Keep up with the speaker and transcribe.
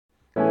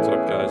What's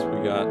up, guys?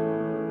 We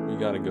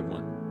got a good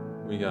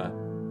one. We got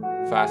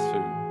fast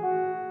food,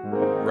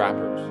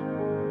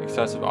 rappers,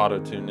 excessive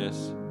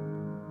auto-tuneness,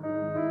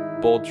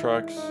 bold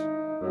trucks.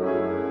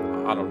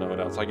 I don't know what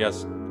else. I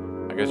guess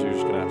you're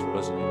just gonna have to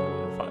listen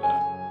and find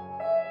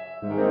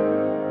out.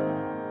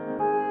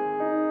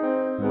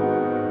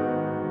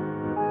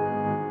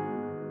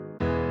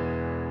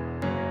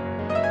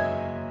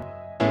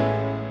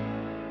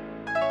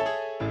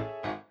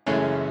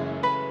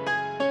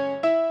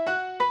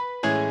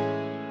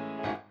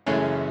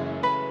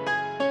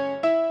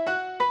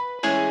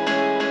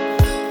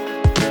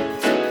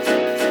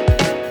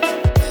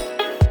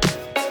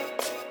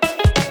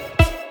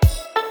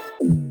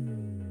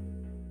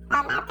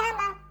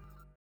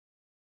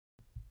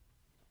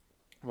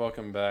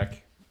 Welcome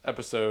back,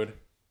 episode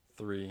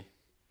 3.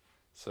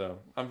 So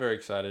I'm very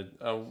excited.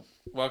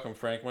 Welcome,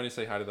 Frank. Why don't you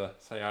say hi to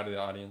the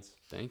audience?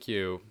 Thank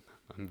you.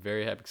 I'm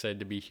very excited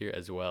to be here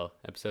as well.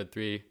 Episode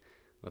 3,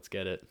 let's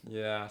get it.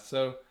 Yeah.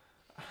 So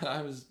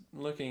I was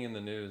looking in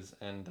the news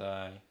and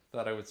I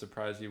thought I would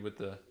surprise you with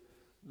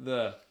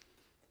the.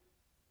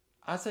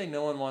 I'd say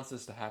no one wants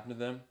this to happen to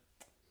them,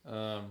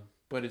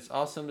 but it's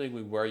all something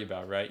we worry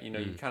about, right?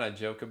 You kind of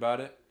joke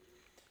about it,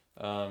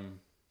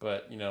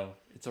 but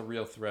it's a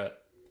real threat,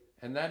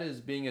 and that is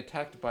being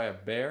attacked by a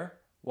bear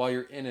while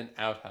you're in an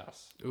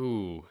outhouse.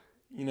 Ooh.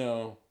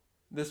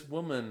 This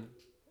woman,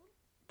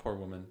 poor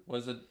woman,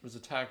 was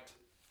attacked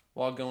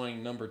while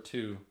going number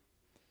 2.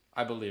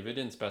 I believe it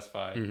didn't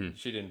specify. Mm-hmm.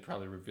 She didn't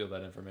probably reveal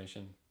that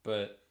information,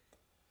 but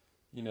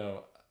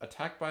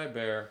attacked by a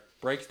bear,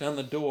 breaks down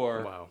the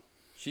door. Wow.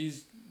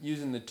 She's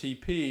using the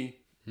TP.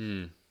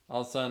 Hmm.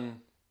 All of a sudden,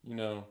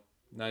 now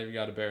you've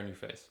got a bear in your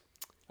face.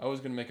 I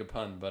was gonna make a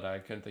pun, but I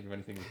couldn't think of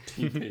anything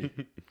with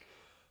TP.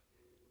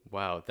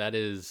 Wow,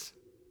 there's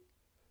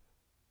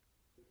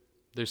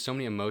so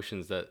many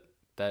emotions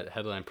that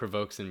headline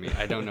provokes in me.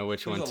 I don't know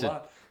which one There's to. a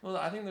lot. Well,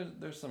 I think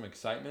there's some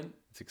excitement.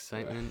 It's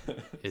excitement.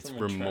 It's Some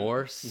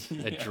remorse.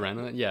 Yeah.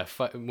 Adrenaline. Yeah.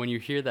 When you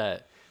hear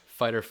that,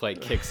 fight or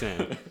flight kicks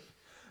in.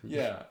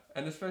 Yeah,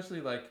 and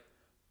especially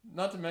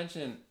not to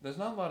mention, there's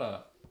not a lot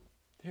of.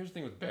 Here's the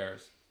thing with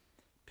bears.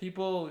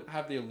 People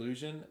have the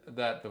illusion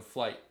that the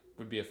flight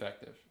would be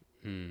effective,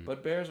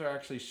 but bears are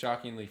actually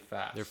shockingly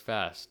fast. They're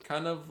fast.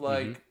 Kind of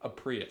like a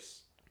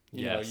Prius.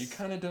 Yes. You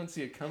kind of don't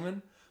see it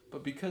coming,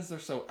 but because they're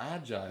so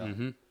agile,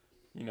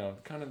 Mm-hmm.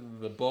 kind of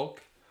the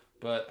bulk,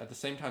 but at the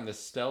same time the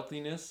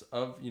stealthiness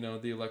of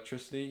the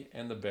electricity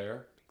and the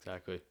bear.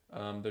 Exactly.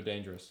 They're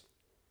dangerous.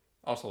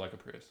 Also like a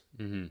Prius.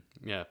 Mm-hmm.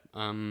 Yeah.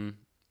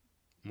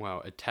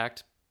 Wow.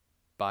 Attacked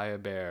by a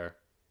bear.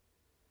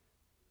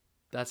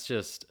 That's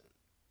just.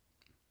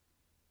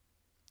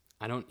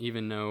 I don't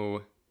even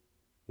know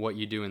what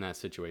you do in that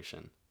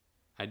situation.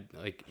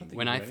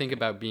 When I think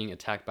about being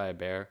attacked by a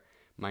bear,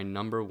 my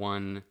number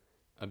one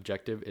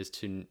objective is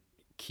to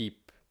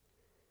keep,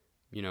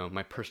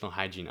 my personal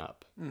hygiene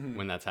up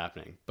when that's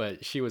happening.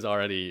 But she was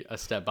already a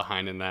step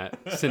behind in that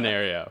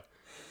scenario.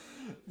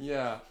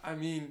 Yeah, I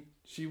mean,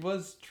 she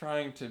was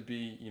trying to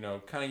be,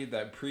 kind of get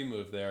that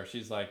pre-move there.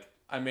 She's like,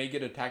 I may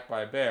get attacked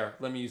by a bear.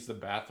 Let me use the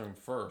bathroom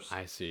first.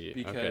 I see.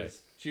 Because Okay.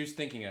 she was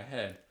thinking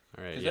ahead.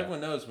 All right. Because Yeah.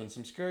 everyone knows when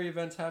some scary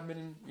events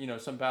happen,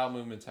 some bowel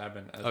movements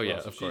happen as well. Oh yeah,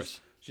 So of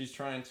course. She's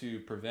trying to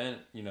prevent,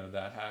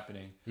 that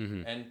happening,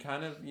 Mm-hmm. and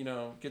kind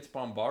of, gets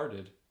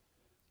bombarded.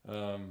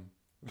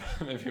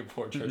 Maybe a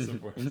poor choice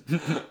of words.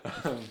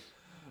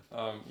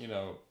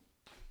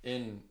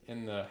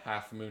 In the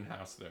half moon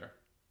house there.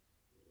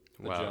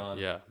 The Wow. John,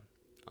 Yeah.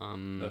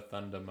 the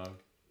Thunder mug.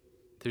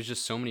 There's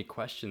just so many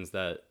questions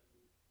that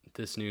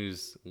this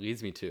news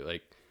leads me to.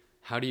 Like,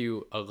 how do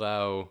you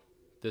allow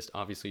this?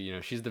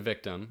 Obviously, she's the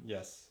victim,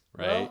 Yes.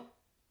 right?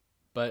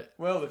 But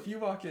Well, if you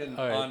walk in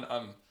All right.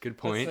 on good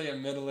point. let's say a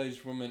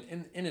middle-aged woman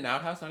in an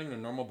outhouse, not even a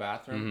normal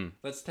bathroom. Mm-hmm.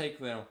 Let's take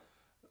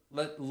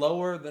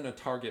lower than a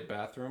Target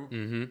bathroom,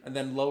 Mm-hmm. and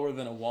then lower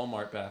than a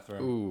Walmart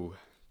bathroom. Ooh,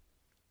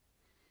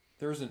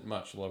 There isn't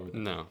much lower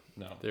than no,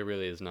 no. there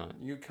really is not.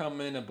 You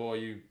come in a boy,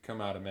 you come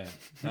out a man.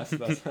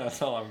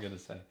 That's all I'm gonna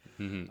say.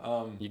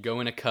 Mm-hmm. You go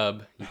in a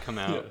cub, you come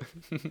out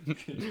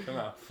You come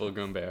out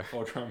full-grown bear.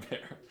 full-grown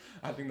bear.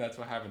 I think that's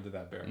what happened to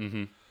that bear.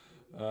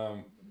 Mm-hmm.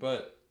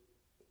 But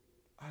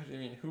I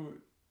mean,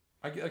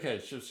 okay,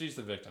 so she's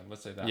the victim.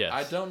 Let's say that. Yes.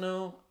 I don't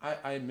know.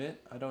 I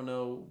admit I don't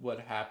know what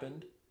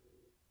happened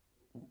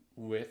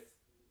with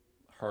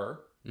her.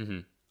 Mm-hmm.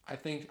 I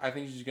think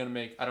she's gonna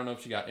make. I don't know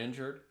if she got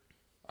injured.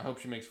 I hope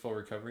she makes full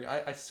recovery. I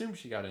assume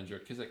she got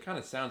injured because it kind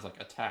of sounds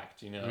like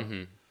attacked,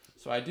 Mm-hmm.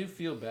 So I do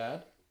feel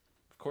bad.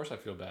 Of course, I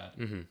feel bad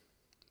Mm-hmm.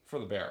 for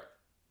the bear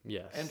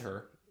Yes. and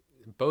her.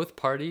 Both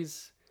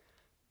parties,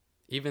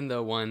 even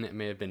though one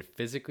may have been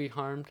physically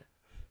harmed,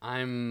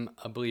 I'm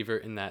a believer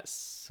in that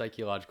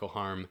psychological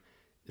harm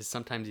is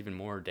sometimes even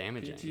more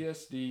damaging.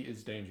 PTSD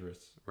is dangerous,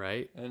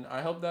 Right? and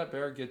I hope that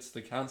bear gets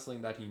the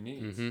counseling that he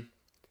needs. Mm-hmm.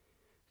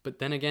 But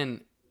then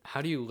again,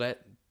 how do you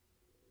let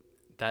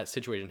that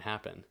situation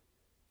happen?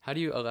 How do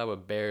you allow a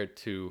bear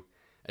to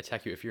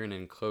attack you if you're in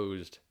an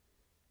enclosed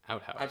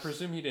outhouse? I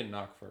presume he didn't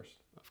knock first.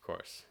 Of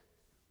course.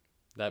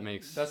 that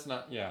makes That's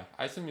not. Yeah,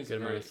 I assume he's a good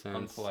amount very of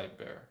sense. unpolite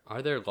bear.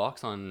 Are there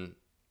locks on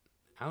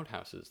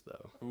outhouses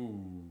though?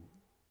 Ooh.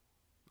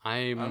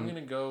 I'm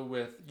gonna go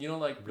with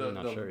like really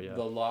not sure, yeah.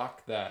 the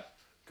lock that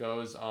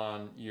goes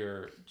on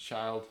your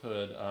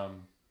childhood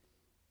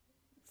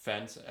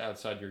fence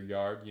outside your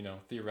yard.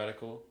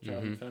 Theoretical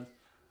childhood fence.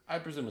 I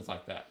presume it's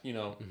like that.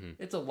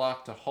 It's a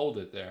lock to hold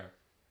it there,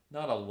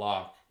 not a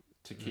lock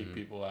to keep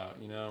people out.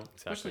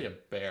 Especially a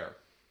bear.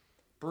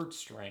 Brute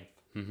strength.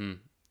 Mm-hmm.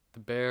 The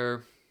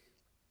bear,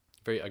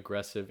 very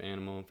aggressive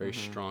animal, very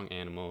strong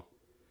animal.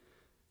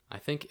 I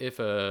think if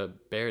a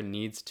bear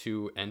needs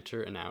to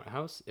enter an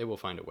outhouse, it will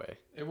find a way.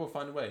 It will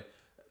find a way.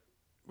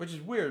 Which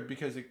is weird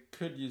because it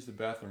could use the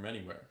bathroom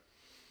anywhere.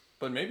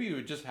 But maybe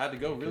you just had to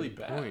go really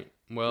bad. Point.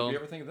 Well, did you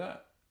ever think of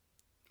that?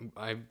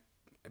 I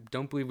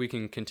don't believe we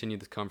can continue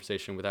this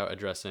conversation without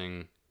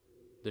addressing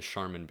the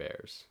Charmin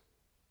bears.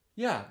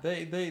 Yeah,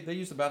 they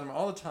use the bathroom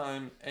all the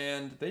time,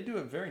 and they do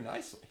it very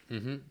nicely.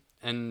 Mm-hmm.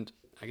 And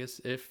I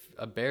guess if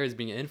a bear is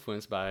being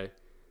influenced by,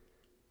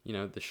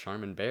 the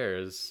Charmin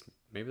bears,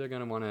 maybe they're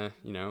going to want to,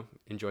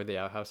 enjoy the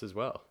outhouse as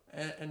well.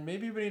 And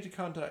maybe we need to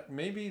contact,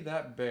 maybe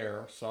that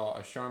bear saw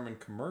a Charmin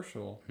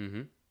commercial.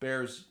 Mm-hmm.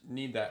 Bears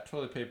need that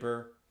toilet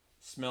paper,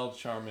 smelled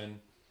Charmin,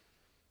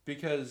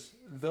 because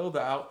though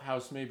the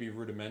outhouse may be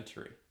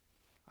rudimentary,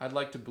 I'd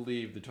like to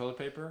believe the toilet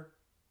paper,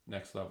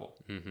 next level.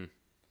 Mm-hmm.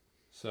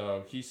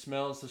 So he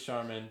smells the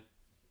Charmin,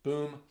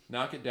 boom,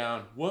 knock it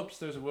down. Whoops,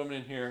 there's a woman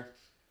in here.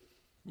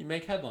 You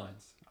make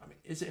headlines. I mean,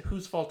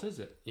 whose fault is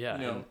it?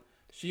 Yeah.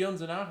 She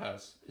owns an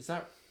outhouse.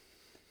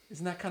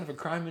 Isn't that kind of a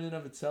crime in and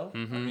of itself?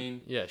 Mm-hmm. I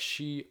mean, yeah,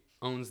 she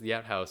owns the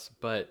outhouse,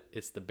 but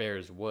it's the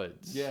bear's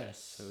woods.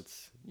 Yes. So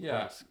it's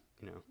almost,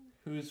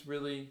 who's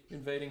really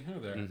invading who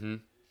there? Mm-hmm.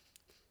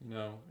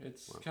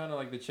 It's kind of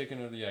like the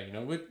chicken or the egg.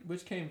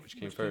 Which came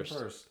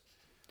first?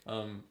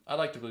 I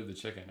like to believe the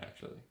chicken,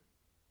 actually.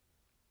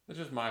 That's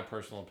just my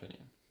personal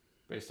opinion,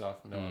 based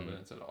off no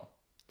evidence at all.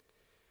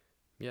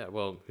 Yeah,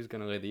 well, who's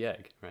gonna lay the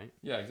egg, right?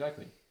 Yeah,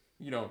 exactly.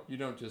 You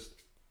don't just.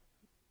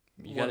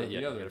 You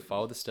gotta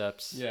follow the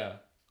steps. Yeah.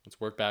 Let's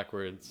work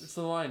backwards. It's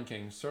the Lion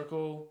King.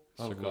 Circle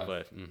of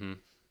life. Mm-hmm.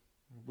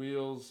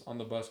 Wheels on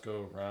the bus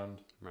go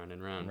round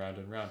and round. Round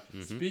and round.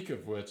 Mm-hmm. Speak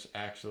of which,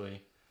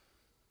 actually,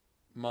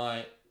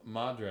 my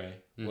madre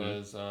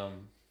was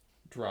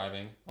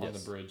driving on the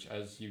bridge,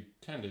 as you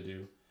tend to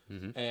do,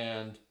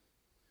 and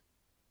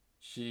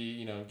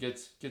she,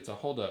 gets a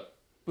hold up,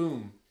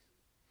 boom,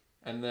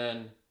 and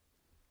then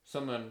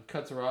someone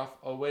cuts her off.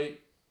 Oh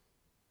wait,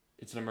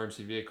 it's an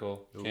emergency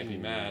vehicle. Can't be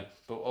mad.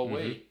 But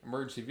wait,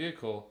 emergency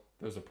vehicle.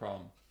 There's a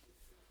problem.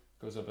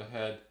 Goes up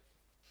ahead,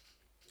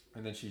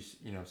 and then she,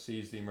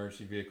 sees the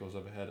emergency vehicles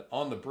up ahead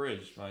on the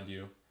bridge, mind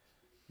you,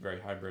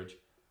 very high bridge,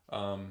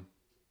 and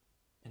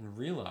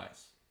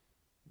realize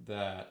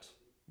that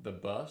the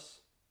bus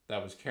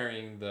that was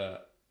carrying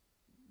the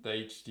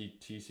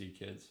HDTC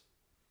kids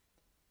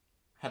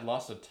had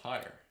lost a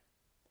tire,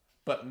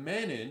 but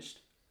managed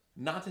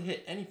not to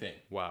hit anything.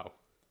 Wow.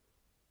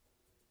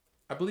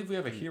 I believe we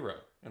have a hero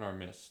in our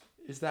midst.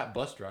 Is that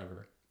bus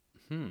driver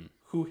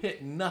who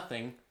hit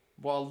nothing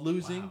while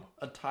losing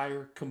a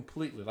tire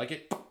completely. Like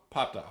it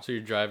popped off. So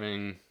you're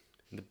driving,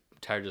 the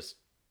tire just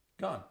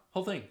gone.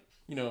 Whole thing.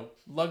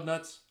 Lug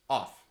nuts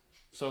off.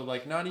 So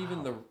like not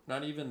even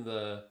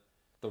the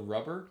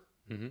rubber,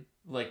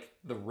 like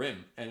the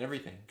rim and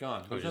everything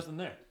gone. There's nothing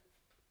there.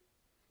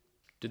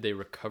 Did they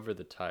recover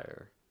the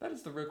tire? That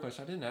is the real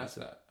question. I didn't ask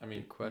that. I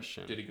mean,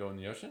 question. Did it go in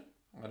the ocean?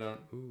 I don't.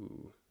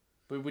 Ooh.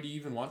 But would you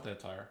even want that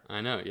tire?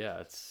 I know. Yeah,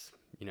 it's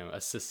a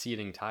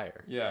seceding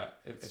tire. Yeah,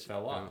 it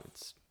fell off.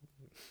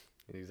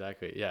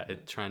 Exactly. Yeah,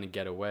 it's trying to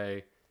get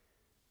away.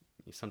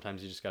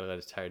 Sometimes you just gotta let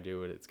a tire do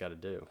what it's got to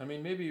do. I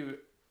mean, maybe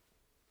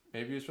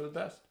it's for the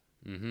best.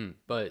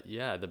 But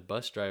yeah, the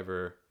bus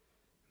driver.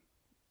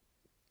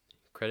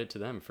 Credit to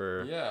them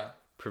for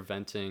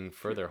preventing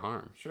further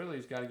harm. Surely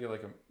he's got to get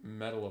like a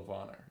Medal of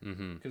Honor.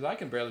 Because I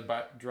can barely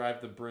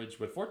drive the bridge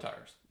with 4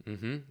 tires.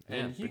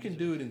 And he can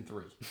do it in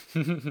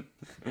 3.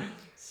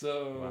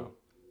 So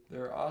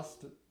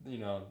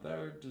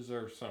there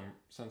deserves some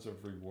sense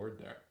of reward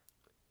there.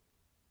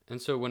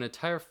 And so when a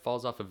tire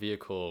falls off a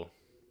vehicle,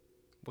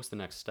 what's the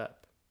next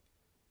step?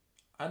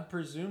 I'd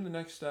presume the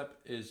next step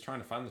is trying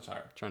to find the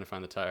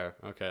tire.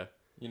 Okay.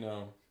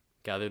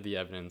 Gather the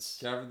evidence.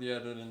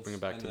 Bring it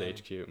back to the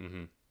HQ.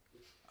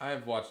 I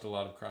have watched a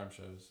lot of crime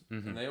shows,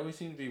 and they always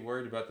seem to be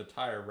worried about the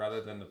tire rather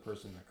than the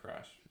person that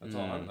crashed. That's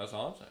all I'm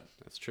saying.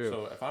 That's true.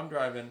 So if I'm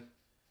driving,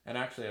 and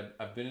actually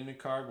I've been in a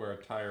car where a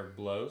tire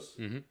blows.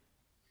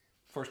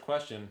 First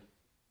question,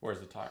 where's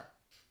the tire?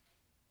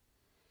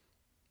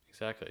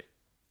 Exactly.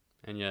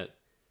 And yet,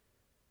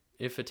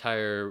 if a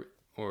tire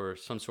or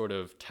some sort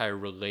of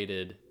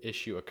tire-related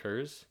issue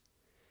occurs,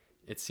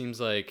 it seems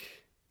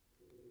like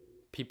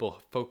people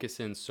focus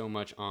in so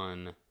much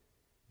on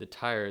the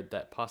tire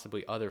that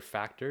possibly other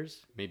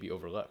factors may be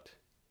overlooked.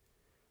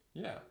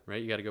 Yeah.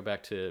 Right? You got to go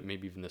back to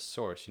maybe even the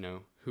source,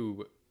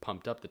 who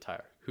pumped up the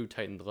tire, who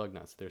tightened the lug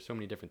nuts. There's so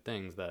many different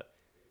things that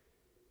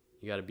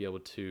you got to be able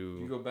to...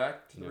 You go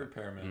back to the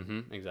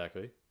repairman.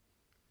 Exactly.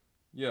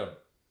 yo,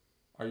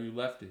 are you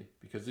lefty?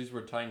 Because these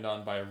were tightened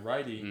on by a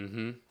righty.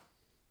 Mm-hmm.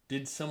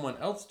 Did someone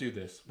else do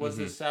this? Was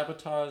this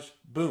sabotage?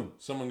 Boom,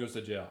 someone goes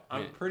to jail.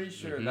 I'm pretty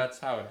sure that's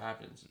how it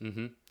happens.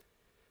 Mm-hmm.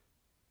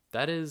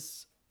 That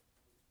is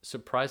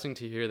surprising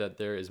to hear that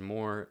there is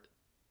more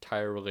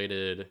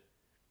tire-related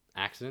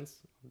accidents.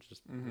 I'll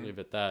just leave it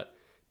at that.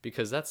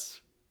 Because that's,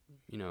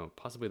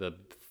 possibly the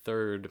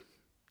third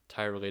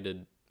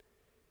tire-related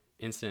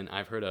incident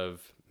I've heard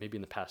of maybe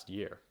in the past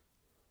year.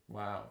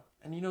 Wow.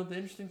 And the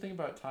interesting thing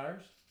about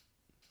tires?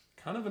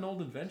 Kind of an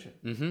old invention.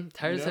 Mm-hmm.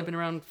 Tires have been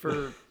around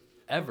for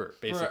ever,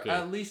 basically. For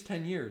at least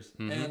 10 years.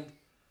 And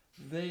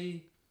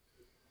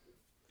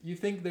you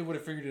think they would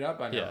have figured it out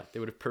by now. Yeah, they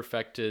would have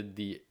perfected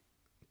the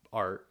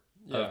art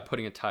of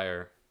putting a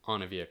tire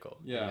on a vehicle.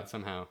 Yeah. And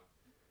somehow.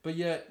 But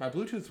yet, my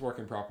Bluetooth's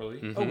working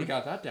proproperly. Oh, we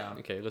got that down.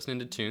 Okay, listening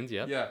to tunes,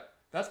 yep. Yeah,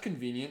 that's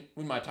convenient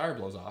when my tire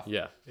blows off.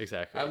 Yeah,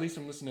 exactly. At least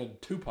I'm listening to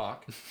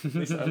Tupac. At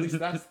least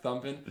that's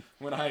thumping.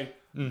 When I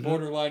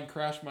borderline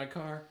crash my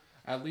car,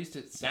 at least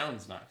it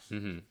sounds nice.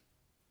 Mm-hmm.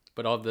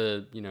 But all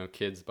the,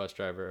 kids, bus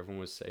driver, everyone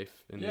was safe.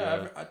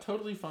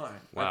 Totally fine.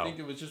 Wow. I think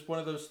it was just one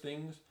of those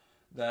things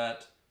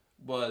that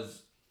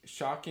was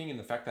shocking in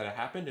the fact that it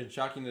happened, and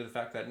shocking to the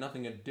fact that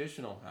nothing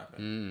additional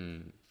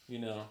happened.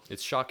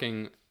 It's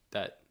shocking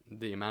that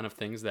the amount of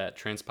things that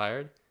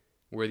transpired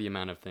were the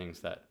amount of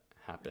things that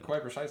happened.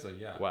 Quite precisely,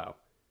 yeah. Wow.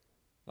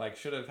 Like,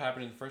 should have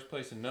happened in the first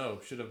place, and no.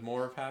 Should have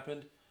more have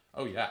happened?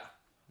 Oh, yeah.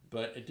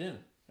 But it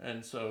didn't.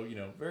 And so,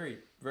 very,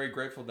 very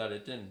grateful that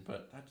it didn't.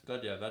 But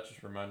that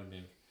just reminded me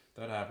of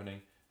that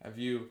happening. Have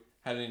you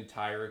had any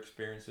tire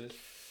experiences?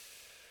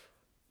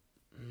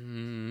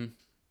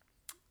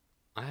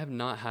 I have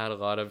not had a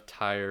lot of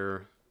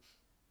tire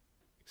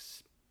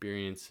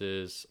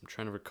experiences. I'm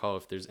trying to recall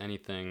if there's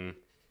anything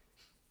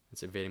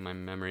that's evading my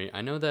memory.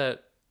 I know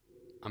that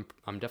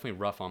I'm definitely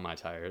rough on my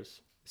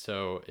tires.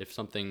 So if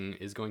something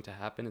is going to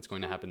happen, it's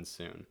going to happen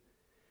soon.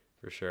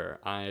 For sure.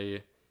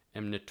 I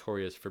am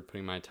notorious for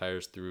putting my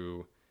tires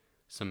through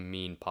some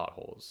mean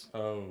potholes.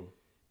 Oh.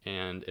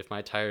 And if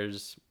my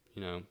tires,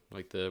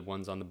 like the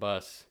ones on the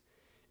bus,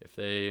 if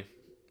they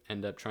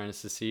end up trying to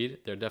secede,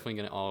 they're definitely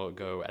going to all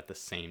go at the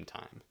same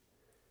time.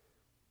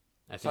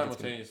 I think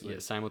simultaneously.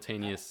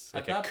 Simultaneous,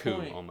 like a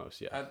coup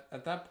almost, yeah.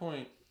 At that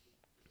point,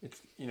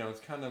 it's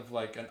kind of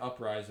like an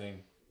uprising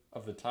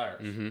of the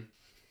tires.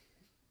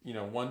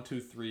 1, 2,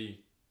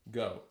 3,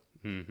 go.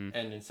 And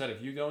instead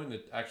of you going, the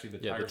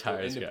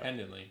tires go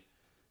independently.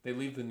 They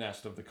leave the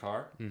nest of the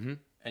car, and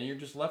you're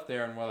just left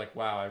there, and we're like,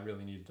 wow, I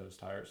really need those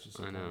tires to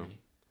support me,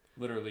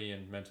 literally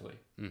and mentally.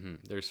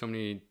 There's so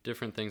many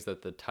different things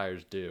that the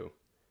tires do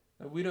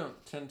that we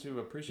don't tend to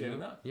appreciate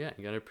enough. Yeah,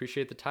 you got to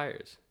appreciate the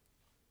tires.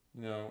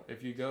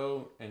 If you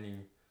go and you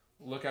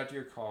look out to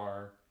your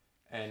car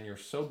and you're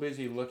so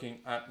busy looking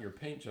at your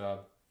paint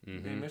job, you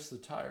may miss the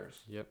tires.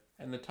 Yep.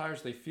 And the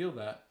tires, they feel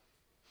that.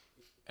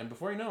 And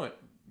before you know it,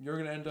 you're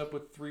going to end up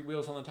with 3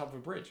 wheels on the top of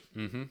a bridge.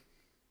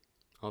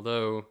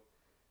 Although,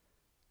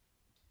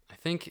 I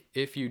think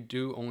if you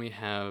do only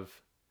have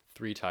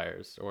 3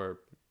 tires, or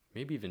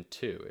maybe even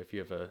 2, if you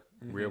have a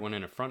rear one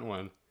and a front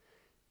one,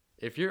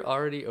 if you're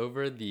already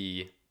over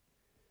the,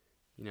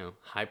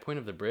 high point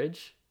of the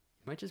bridge,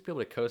 you might just be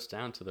able to coast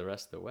down to the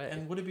rest of the way.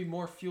 And would it be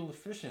more fuel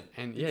efficient?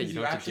 And because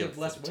you actually have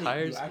less weight.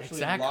 Tires, you actually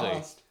exactly.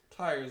 lost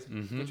tires,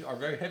 which are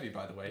very heavy,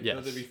 by the way.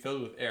 Yes. They'd be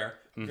filled with air.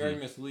 Very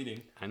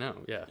misleading. I know,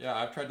 yeah. Yeah,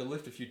 I've tried to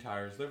lift a few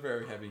tires. They're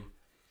very heavy.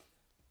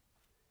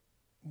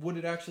 Would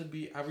it actually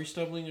be... Are we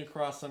stumbling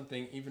across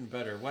something even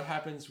better? What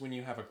happens when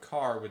you have a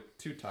car with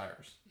 2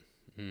 tires?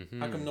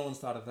 How come no one's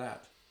thought of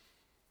that?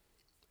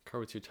 Car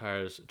with 2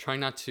 tires. Trying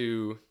not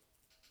to,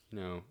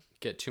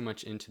 get too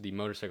much into the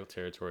motorcycle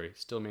territory.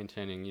 Still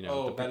maintaining,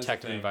 the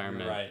protected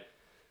environment. You're right.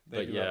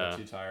 They do have a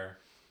 2 tire.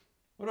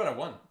 What about a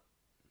 1?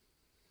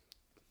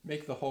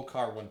 Make the whole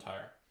car 1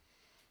 tire.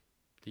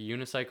 The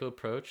unicycle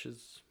approach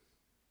is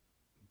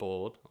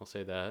bold. I'll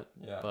say that.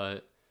 Yeah.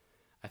 But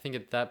I think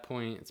at that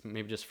point, it's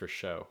maybe just for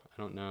show.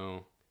 I don't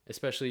know.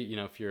 Especially,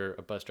 if you're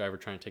a bus driver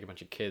trying to take a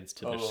bunch of kids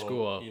to their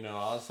school.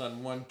 All of a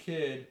sudden one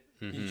kid,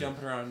 he's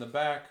jumping around in the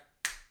back.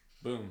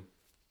 Boom.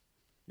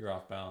 You're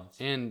off balance.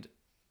 And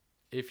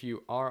if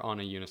you are on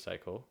a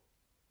unicycle,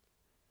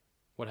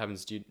 what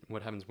happens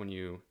when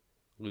you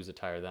lose a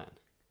tire then?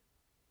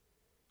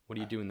 What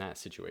do you do in that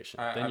situation?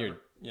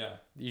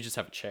 You just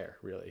have a chair,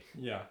 really.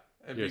 Yeah.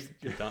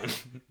 You're done.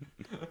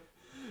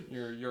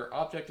 Your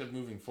object of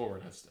moving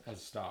forward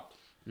has stopped.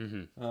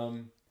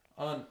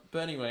 But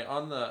anyway,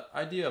 on the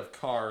idea of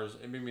cars,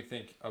 it made me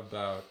think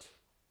about,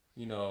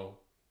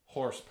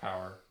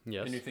 horsepower.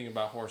 Yes. And you think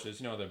about horses,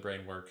 the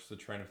brain works, the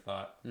train of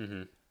thought.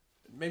 It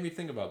made me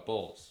think about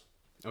bulls.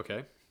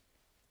 Okay.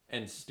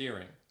 And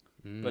steering.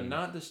 But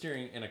not the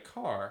steering in a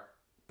car,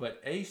 but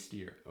a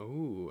steer.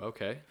 Oh,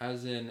 okay.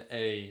 As in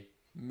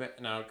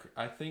now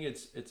I think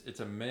it's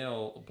a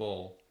male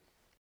bull.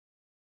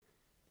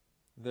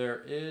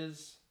 There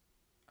is,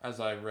 as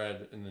I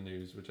read in the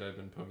news, which I've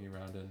been poking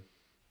around in,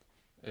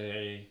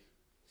 a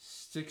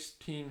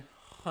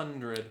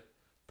 1,600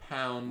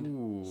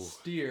 pound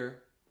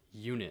steer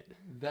unit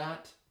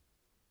that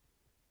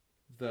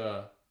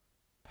the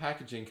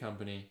packaging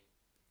company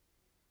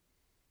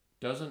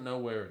doesn't know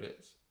where it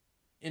is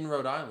in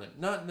Rhode Island.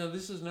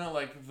 This is not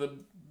like the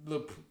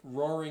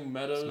roaring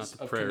meadows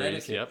of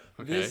prairies. Connecticut. Yep.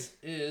 Okay. This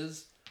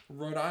is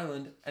Rhode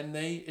Island, and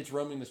it's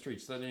roaming the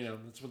streets. That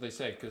that's what they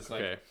say because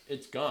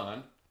it's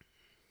gone,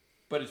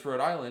 but it's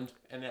Rhode Island,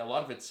 and a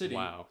lot of it's city.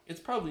 Wow. It's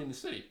probably in the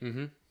city.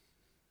 Mm-hmm.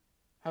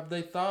 Have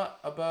they thought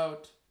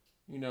about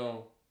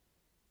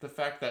the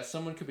fact that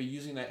someone could be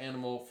using that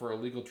animal for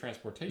illegal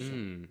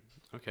transportation?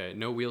 Okay.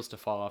 No wheels to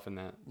fall off in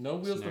that. No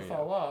wheels scenario. to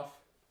fall off.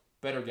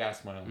 Better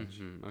gas mileage.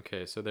 Mm-hmm.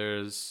 Okay, so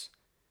there's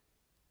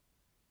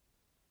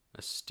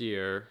a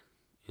steer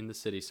in the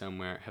city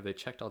somewhere. Have they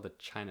checked all the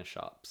China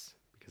shops?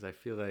 Because I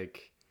feel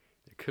like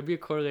there could be a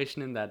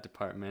correlation in that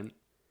department.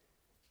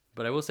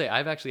 But I will say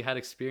I've actually had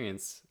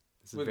experience.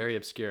 This is very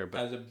obscure,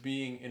 but as of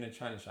being in a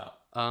China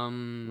shop,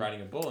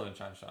 riding a bull in a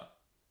China shop.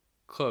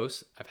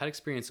 Close. I've had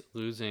experience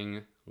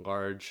losing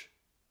large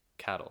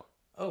cattle.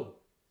 Oh.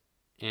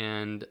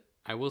 And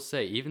I will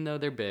say, even though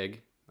they're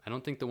big, I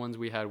don't think the ones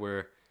we had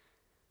were,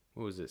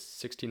 what was this,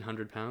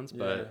 1,600 pounds?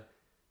 But,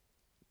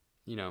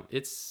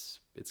 it's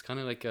kind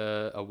of like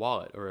a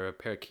wallet or a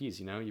pair of keys,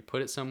 You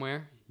put it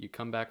somewhere, you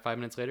come back 5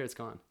 minutes later, it's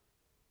gone.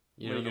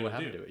 You don't know what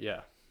happened to it.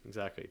 Yeah,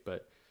 exactly.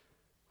 But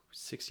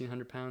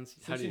 1,600 pounds?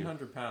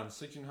 1,600 pounds,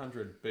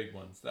 1,600 big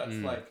ones. That's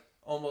like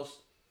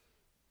almost,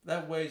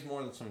 that weighs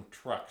more than some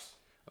trucks.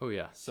 Oh,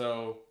 yeah.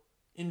 So,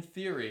 in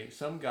theory,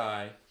 some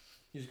guy,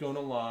 he's going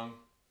along.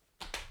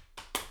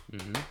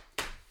 Mm-hmm.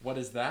 What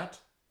is that?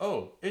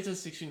 Oh, it's a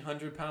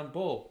 1,600-pound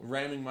bull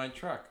ramming my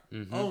truck.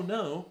 Mm-hmm. Oh,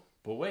 no.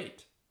 But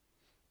wait.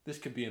 This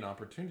could be an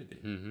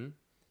opportunity. Mm-hmm.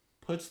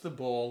 Puts the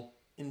bull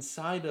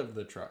inside of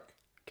the truck.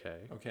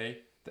 Okay?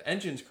 The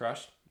engine's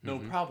crushed. No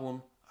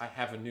problem. I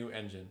have a new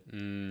engine.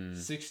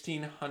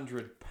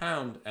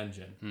 1,600-pound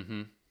engine.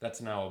 Mm-hmm. That's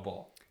now a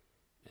bull.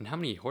 And how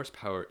many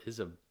horsepower is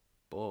a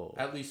bull?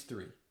 At least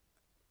 3.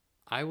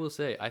 I will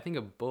say, I think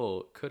a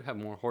bull could have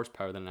more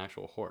horsepower than an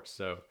actual horse.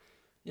 So,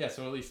 yeah,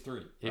 so at least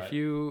 3. If right?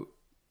 you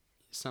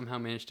somehow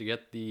manage to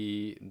get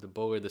the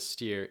bull or the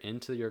steer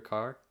into your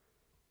car,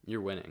 you're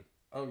winning.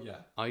 Oh, yeah.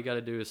 All you got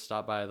to do is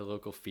stop by the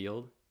local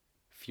field,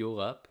 fuel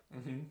up.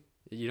 Mm-hmm.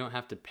 You don't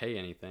have to pay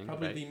anything.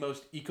 Probably the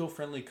most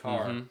eco-friendly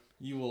car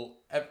you will...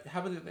 How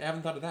about they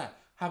haven't thought of that?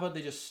 How about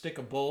they just stick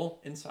a bull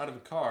inside of a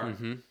car?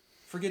 Mm-hmm.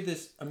 Forget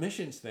this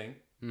emissions thing.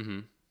 Mm-hmm.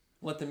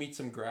 Let them eat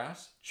some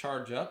grass,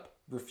 charge up,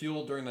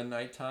 refuel during the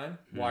nighttime,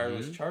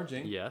 wireless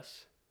charging.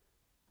 Yes.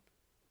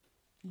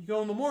 You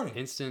go in the morning.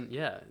 Instant,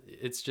 yeah.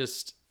 It's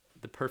just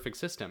the perfect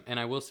system. And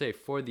I will say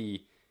for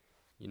the,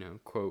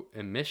 quote,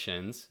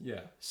 emissions,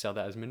 sell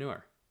that as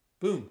manure.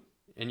 Boom.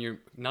 And you're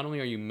not only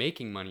are you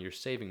making money, you're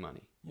saving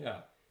money. Yeah.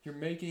 You're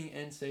making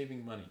and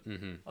saving money.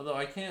 Mm-hmm. Although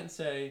I can't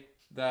say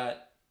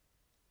that,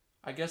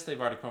 I guess they've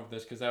already come up with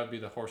this because that would be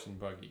the horse and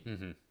buggy.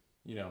 Mm-hmm.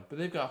 But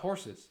they've got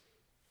horses.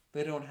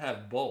 They don't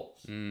have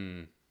bulls.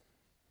 Mm.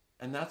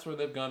 And that's where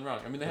they've gone wrong.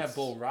 I mean, they have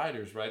bull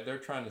riders, right? They're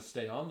trying to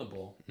stay on the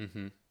bull.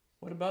 Mm-hmm.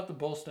 What about the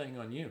bull staying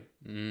on you?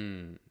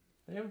 Mm.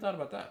 They haven't thought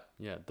about that.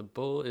 Yeah, the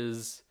bull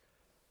is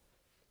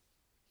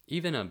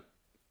even a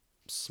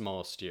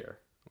small steer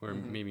or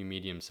maybe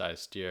medium-sized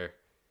steer.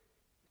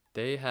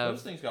 They have...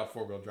 Those things got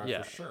four-wheel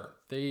drive for sure.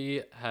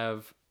 They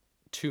have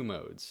 2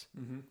 modes,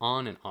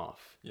 on and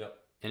off. Yep.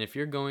 And if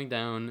you're going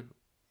down,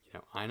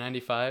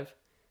 I-95,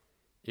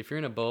 if you're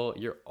in a bull,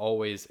 you're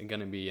always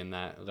going to be in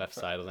that left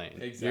side lane.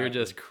 Exactly. You're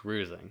just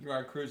cruising. You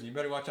are cruising. You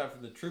better watch out for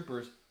the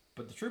troopers,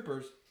 but the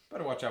troopers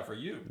better watch out for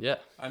you. Yeah.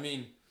 I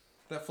mean,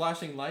 that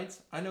flashing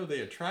lights, I know they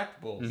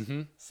attract bulls.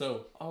 Mm-hmm.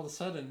 So all of a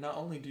sudden, not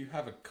only do you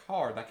have a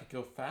car that could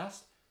go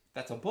fast,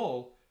 that's a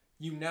bull,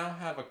 you now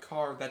have a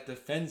car that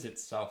defends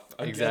itself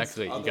against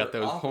Exactly. other You got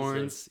those officers.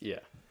 horns. Yeah.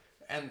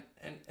 And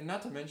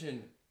not to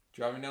mention,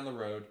 driving down the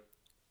road,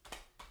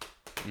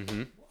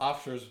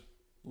 officers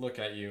look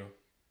at you,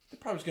 they're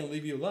probably just going to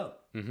leave you alone.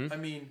 Mm-hmm. I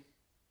mean,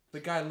 the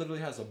guy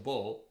literally has a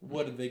bull.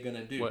 What are they going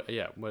to do? What?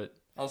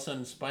 All of a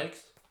sudden,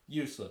 spikes,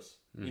 useless.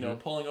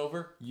 Pulling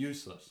over,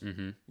 useless.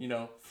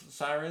 Mm-hmm.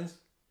 Sirens,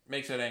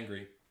 makes it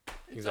angry.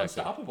 It's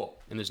unstoppable.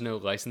 And there's no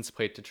license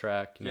plate to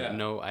track,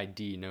 no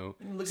ID, no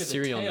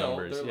serial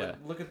numbers. Yeah.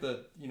 Look at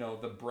the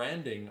the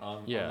branding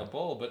on the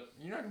bull, but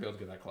you're not gonna be able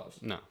to get that close.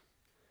 No.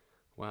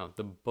 Wow,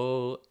 the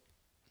bull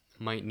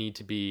might need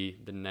to be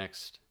the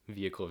next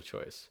vehicle of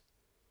choice.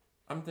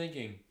 I'm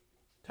thinking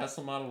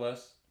Tesla Model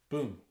S,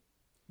 boom,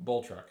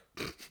 bull truck.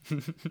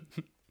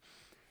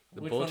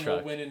 Which bull one truck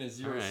will win in a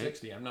 0 to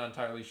 60? I'm not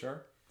entirely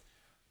sure,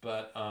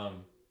 but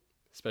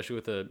especially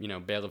with a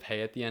bale of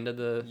hay at the end of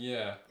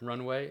the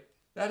runway.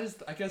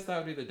 I guess that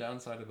would be the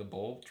downside of the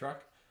bull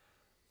truck.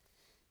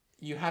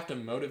 You have to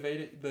motivate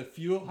it. The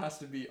fuel has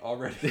to be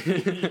already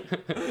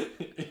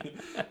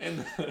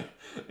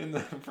in the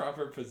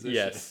proper position.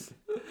 Yes.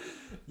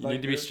 You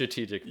need to be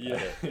strategic.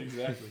 Yeah,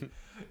 exactly.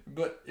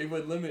 But it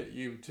would limit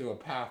you to a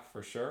path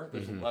for sure.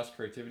 There's less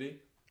creativity.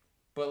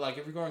 But like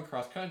if you're going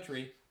cross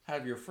country,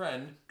 have your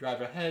friend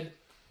drive ahead,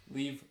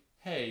 leave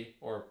hay,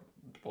 or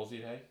bulls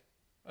eat hay.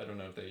 I don't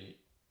know if they eat.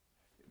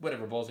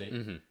 Whatever bulls eat.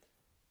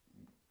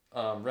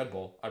 Red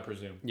Bull, I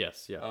presume.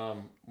 Yes, yeah.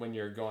 When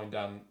you're going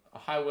down a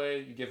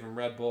highway, you give him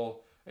Red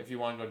Bull. If you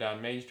want to go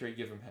down Main Street,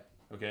 give him.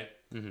 Okay.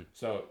 Mm-hmm.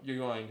 So you're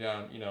going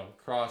down,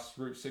 cross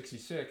Route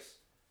 66.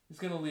 He's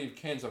gonna leave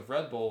cans of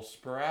Red Bull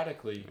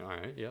sporadically. All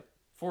right. Yep.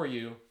 For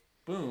you.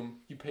 Boom.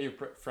 You pay your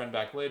friend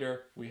back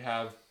later. We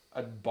have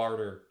a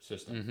barter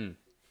system. Mm-hmm.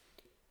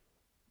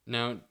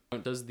 Now,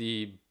 does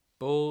the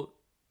bull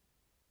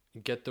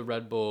get the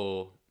Red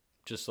Bull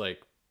just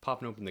like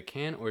popping open the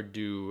can, or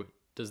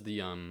does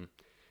the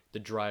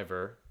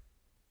driver,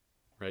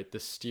 right, the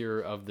steer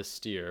of the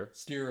steer,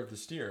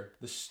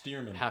 the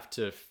steerman, have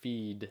to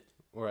feed,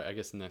 or I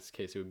guess in this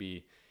case it would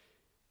be,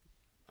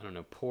 I don't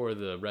know, pour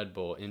the Red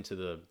Bull into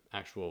the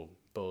actual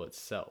bull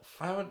itself?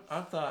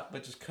 I thought,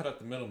 let's just cut out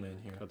the middleman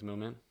here. Cut the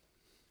middleman.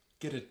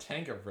 Get a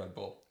tank of Red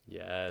Bull.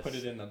 Yes. Put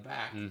it in the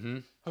back. Mm-hmm.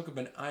 Hook up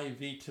an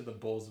IV to the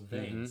bull's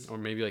veins. Mm-hmm. Or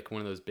maybe like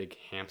one of those big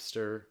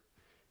hamster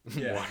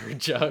Yeah. water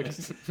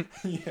jugs.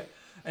 Yeah.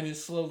 And it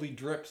slowly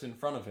drips in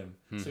front of him.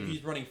 Mm-hmm. So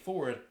he's running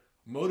forward,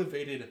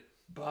 motivated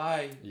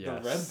by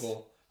Yes. the Red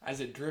Bull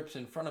as it drips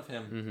in front of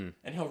him. Mm-hmm.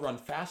 And he'll run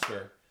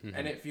faster. Mm-hmm.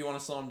 And if you want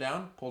to slow him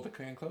down, pull the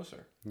can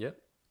closer. Yep.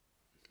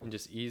 And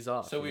just ease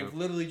off. So we've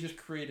literally just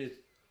created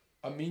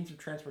a means of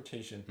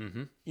transportation,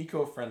 Mm-hmm.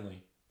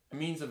 eco-friendly, a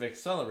means of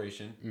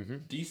acceleration, Mm-hmm.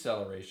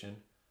 deceleration.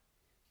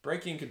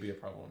 Braking could be a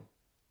problem.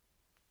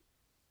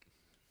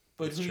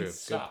 But That's who true. needs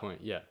to stop? Good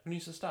point. Yeah. Who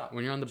needs to stop?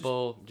 When you're on the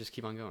bull, just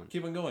keep on going.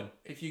 Keep on going.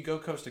 If you go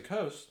coast to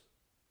coast,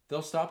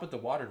 they'll stop at the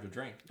water to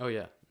drink. Oh,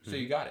 yeah. So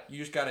you got it. You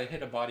just got to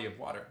hit a body of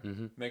water.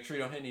 Mm-hmm. Make sure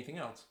you don't hit anything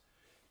else.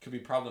 Could be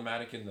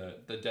problematic in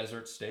the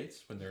desert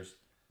states when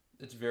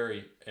it's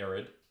very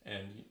arid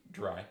and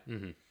dry.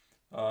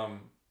 Mm-hmm.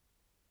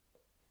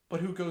 But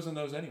who goes in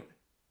those anyway?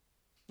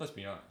 Let's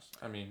be honest.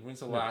 I mean,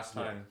 when's the last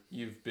time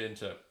you've been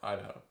to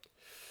Idaho?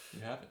 You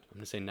haven't. I'm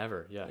going to say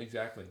never. Yeah.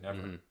 Exactly. Never.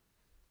 Mm-hmm.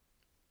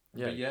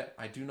 Yeah. But yet,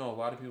 I do know a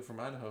lot of people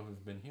from Idaho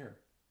who've been here.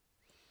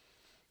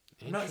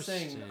 I'm not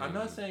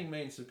saying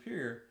Maine's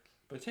superior,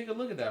 but take a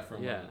look at that for a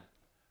moment.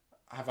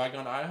 Have I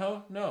gone to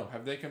Idaho? No.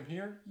 Have they come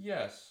here?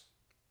 Yes.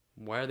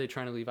 Why are they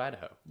trying to leave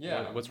Idaho?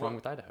 Yeah. What's wrong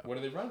with Idaho? What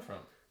do they run from?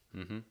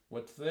 Mm-hmm.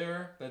 What's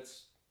there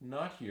that's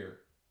not here?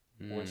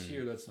 What's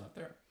here that's not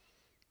there?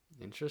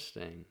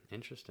 Interesting.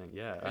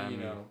 Yeah.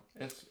 And,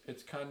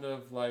 it's kind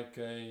of like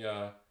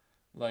a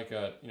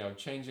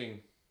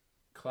changing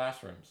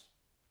classrooms,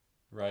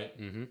 right?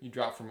 Mm-hmm. You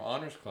drop from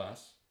honors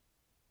class,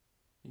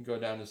 you go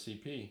down to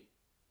CP.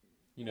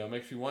 It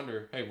makes you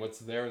wonder, hey, what's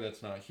there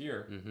that's not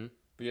here? Mm-hmm.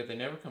 But yet they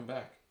never come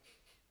back.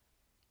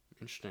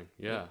 Interesting.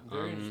 Yeah.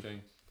 Very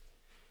interesting.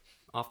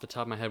 Off the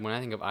top of my head, when I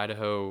think of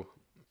Idaho,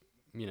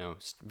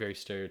 very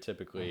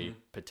stereotypically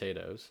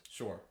potatoes.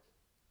 Sure.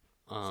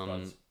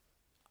 Spuds.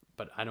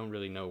 But I don't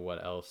really know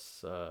what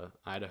else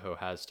Idaho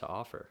has to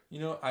offer.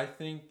 I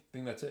think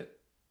that's it.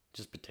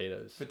 Just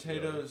potatoes.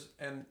 Potatoes,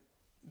 really. And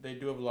they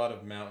do have a lot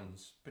of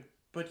mountains.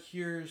 But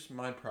here's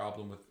my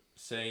problem with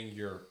saying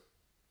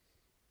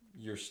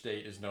your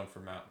state is known for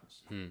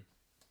mountains.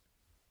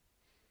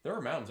 There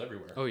are mountains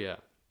everywhere. Oh yeah.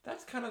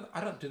 That's kind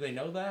of do they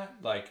know that?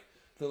 Like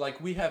they're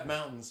like, we have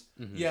mountains.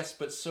 Mm-hmm. Yes,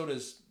 but so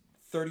does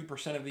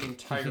 30% of the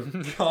entire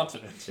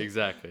continent.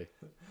 Exactly.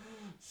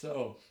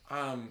 So,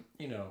 I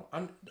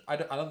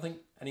don't think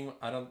anyone.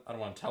 I don't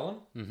want to tell them.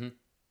 Mm-hmm.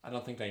 I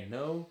don't think they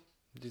know.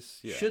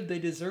 Just, yeah. Should they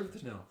deserve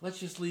to know? Let's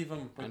just leave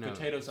them with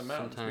potatoes and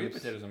mountains. Sometimes... We have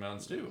potatoes and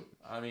mountains too.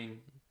 I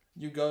mean,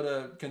 you go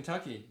to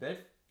Kentucky, they've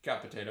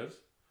got potatoes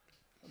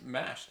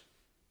mashed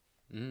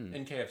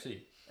in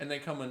KFC, and they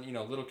come in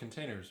little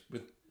containers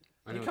with.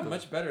 They come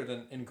much better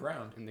than in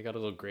ground. And they got a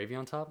little gravy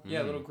on top.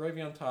 Yeah, a little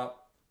gravy on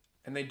top,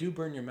 and they do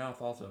burn your mouth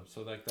also.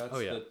 So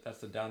that's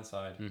the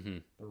downside. Mm-hmm.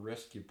 The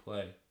risk you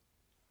play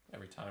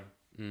every time.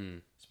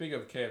 Mm. Speaking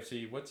of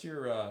KFC, what's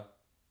your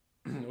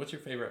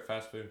favorite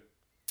fast food?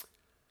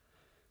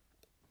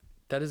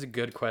 That is a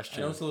good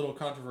question. I know it's a little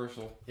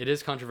controversial. It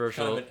is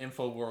controversial. Kind of an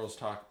InfoWars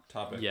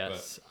topic.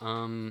 Yes.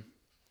 But...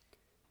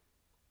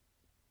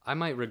 I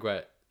might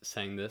regret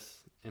saying this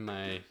in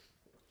my,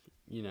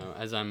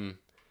 as I'm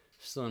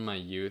still in my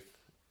youth,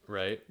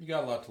 right? You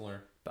got a lot to learn.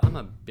 But I'm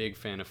a big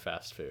fan of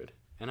fast food.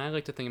 And I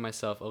like to think of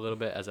myself a little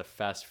bit as a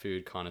fast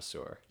food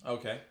connoisseur.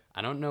 Okay.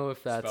 I don't know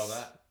if that's... Spell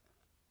that.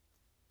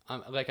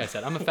 Like I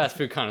said, I'm a fast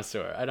food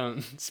connoisseur.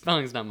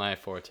 Spelling's not my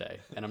forte,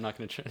 and I'm not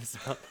going to try to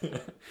spell. I'm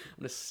going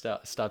to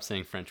stop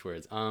saying French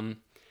words.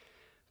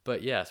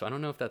 But yeah, so I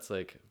don't know if that's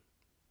like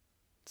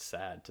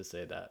sad to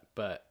say that,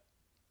 but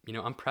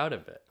I'm proud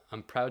of it.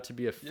 I'm proud to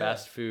be a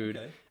fast food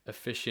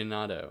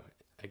aficionado.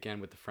 Again,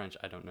 with the French,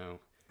 I don't know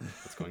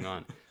what's going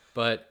on,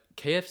 but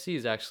KFC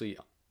is actually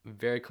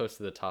very close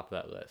to the top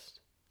of that list.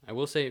 I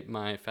will say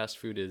my fast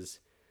food is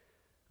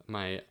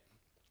my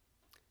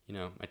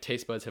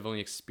taste buds have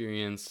only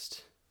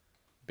experienced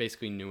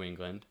basically New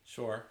England.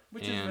 Sure.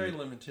 Which is very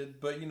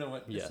limited, but you know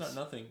what? It's not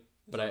nothing.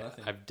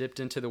 I've dipped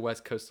into the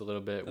West Coast a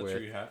little bit. That's where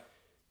true, you have.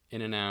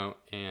 In-N-Out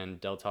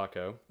and Del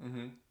Taco.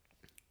 Mm-hmm.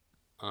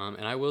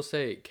 And I will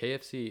say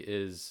KFC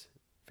is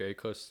very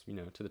close,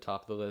 to the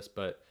top of the list,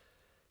 but,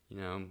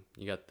 you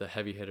got the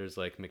heavy hitters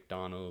like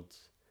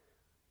McDonald's,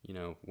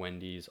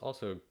 Wendy's,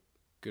 also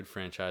good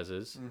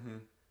franchises. Mm-hmm.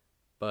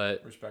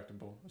 But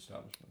respectable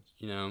establishments.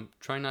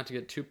 Trying not to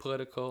get too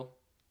political.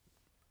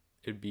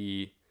 It'd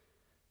be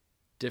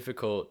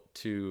difficult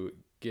to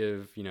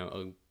give,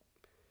 a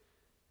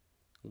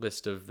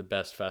list of the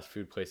best fast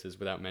food places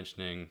without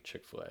mentioning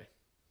Chick-fil-A.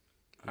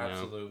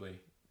 Absolutely.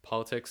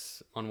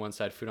 Politics on one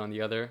side, food on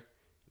the other.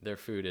 Their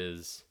food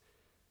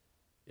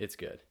it's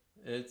good.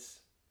 It's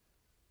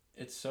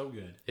so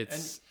good.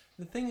 It's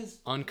and the thing is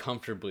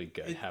uncomfortably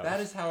good. That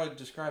is how I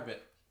describe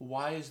it.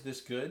 Why is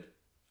this good?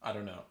 I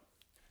don't know.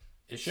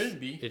 It shouldn't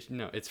be.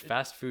 It's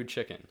fast food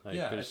chicken.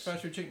 It's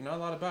fast food chicken. Not a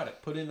lot about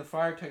it. Put it in the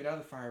fire, take it out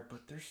of the fire.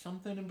 But there's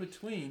something in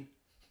between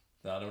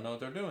that I don't know what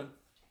they're doing.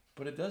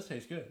 But it does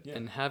taste good. Yeah.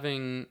 And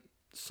having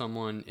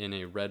someone in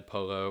a red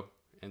polo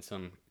and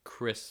some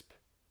crisp,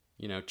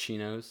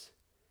 chinos.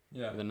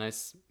 Yeah. With a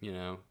nice,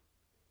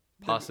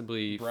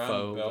 possibly brown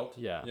faux belt.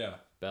 Yeah.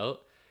 Belt.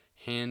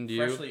 Hand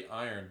you. Freshly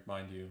ironed,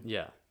 mind you.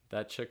 Yeah.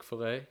 That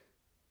Chick-fil-A,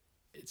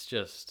 it's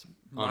just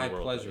my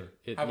unworldly. pleasure.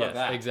 How about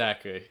that?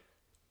 Exactly.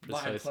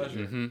 Precisely. My pleasure.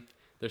 Mm-hmm.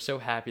 They're so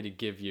happy to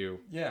give you.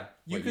 Yeah,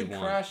 you could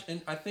crash,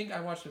 and I think I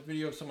watched a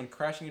video of someone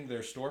crashing into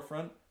their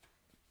storefront,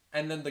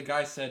 and then the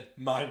guy said,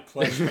 "My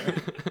pleasure."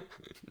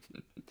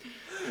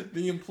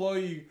 The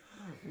employee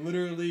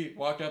literally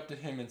walked up to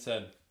him and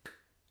said,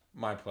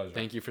 "My pleasure.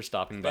 Thank you for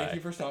stopping by. Thank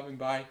you for stopping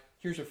by.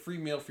 Here's a free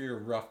meal for your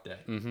rough day."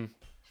 Mm-hmm.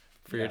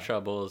 For your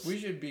troubles. We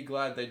should be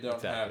glad they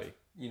don't have,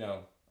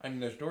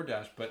 there's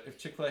DoorDash, but if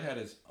Chick-fil-A had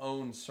its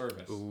own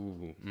service,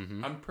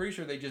 I'm pretty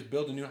sure they just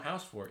build a new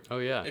house for you. Oh,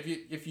 yeah.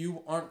 If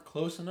you aren't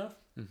close enough,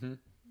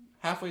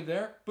 halfway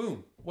there,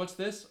 boom, what's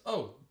this?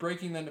 Oh,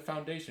 breaking the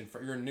foundation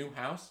for your new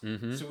house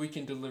so we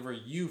can deliver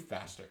you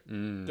faster.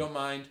 Don't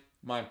mind,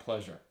 my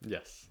pleasure.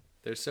 Yes.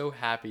 They're so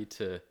happy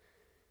to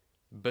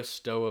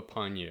bestow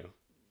upon you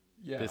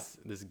this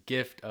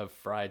gift of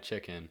fried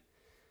chicken.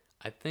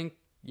 I think,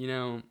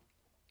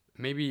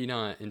 maybe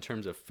not in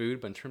terms of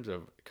food, but in terms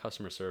of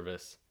customer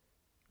service,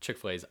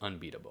 Chick-fil-A is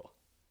unbeatable.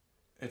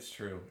 It's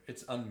true.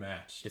 It's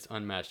unmatched. It's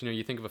unmatched.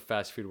 You think of a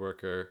fast food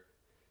worker,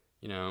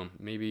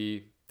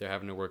 maybe they're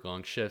having to work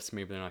long shifts.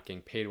 Maybe they're not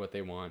getting paid what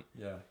they want.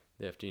 Yeah.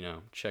 They have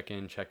to, check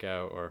in, check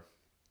out, or,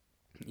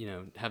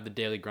 have the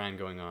daily grind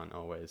going on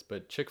always.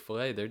 But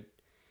Chick-fil-A,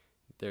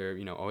 they're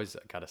always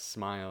got a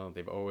smile.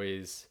 They've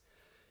always,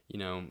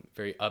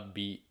 very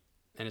upbeat.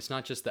 And it's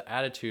not just the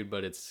attitude,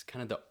 but it's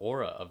kind of the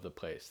aura of the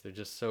place. They're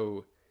just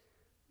so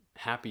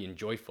happy and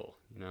joyful,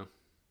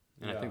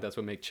 And I think that's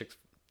what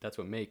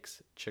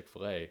makes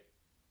Chick-fil-A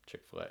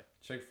Chick-fil-A.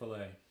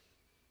 Chick-fil-A.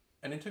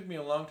 And it took me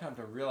a long time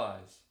to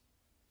realize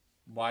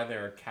why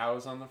there are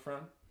cows on the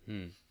front.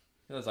 It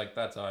was like,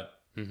 that's odd.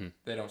 Mm-hmm.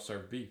 They don't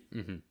serve beef.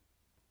 Mm-hmm.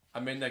 I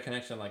made that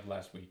connection like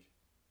last week.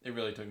 It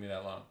really took me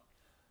that long.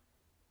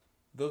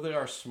 Though they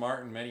are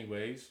smart in many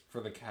ways for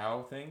the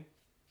cow thing,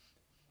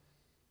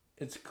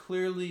 it's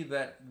clearly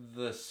that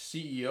the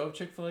CEO of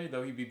Chick-fil-A,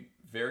 though he'd be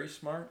very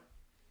smart,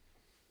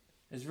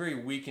 is very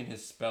weak in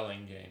his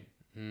spelling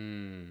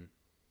game.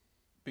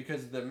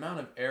 Because the amount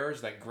of errors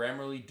that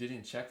Grammarly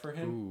didn't check for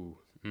him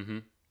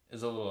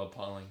is a little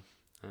appalling.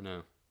 I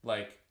know.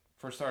 Like,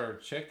 for starter,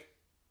 chick,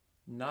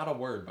 not a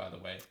word, by the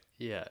way.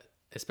 Yeah,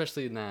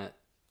 especially in that,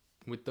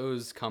 with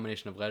those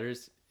combination of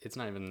letters, it's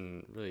not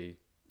even really...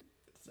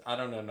 I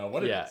don't know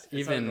what it is.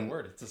 It's not even a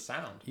word. It's a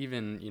sound.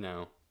 Even,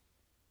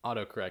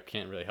 autocorrect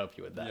can't really help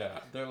you with that. Yeah,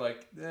 they're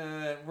like,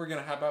 we're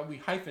going to, how about we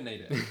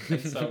hyphenate it?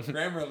 And so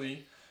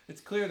Grammarly,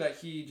 it's clear that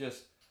he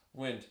just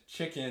went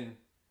chicken,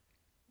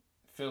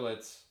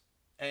 fillets,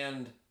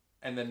 and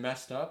then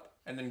messed up.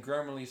 And then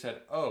Grammarly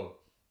said, oh,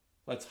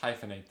 let's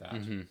hyphenate that.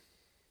 Mm-hmm.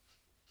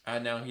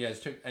 And now he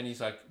has, and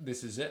he's like,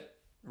 this is it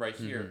right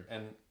here.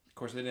 And of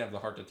course, they didn't have the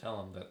heart to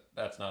tell him that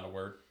that's not a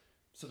word.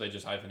 So they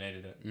just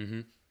hyphenated it.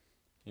 Mm-hmm.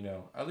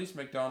 At least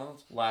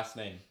McDonald's, last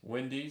name.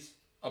 Wendy's,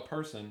 a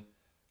person.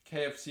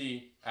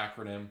 KFC,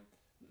 acronym.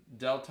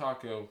 Del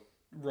Taco,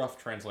 rough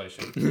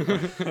translation.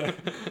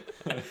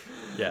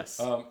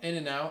 Yes.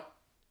 In-N-Out,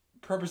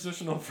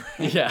 prepositional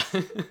phrase. Yeah.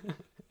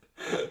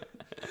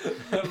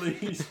 At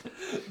least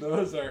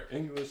those are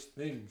English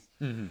things.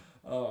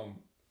 Mm-hmm.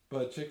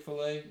 But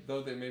Chick-fil-A,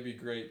 though they may be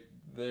great,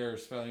 their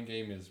spelling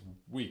game is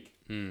weak.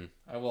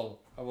 I will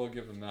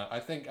give them that. I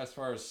think as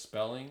far as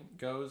spelling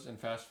goes in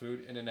fast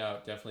food,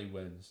 In-N-Out definitely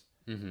wins.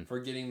 For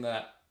getting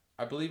that,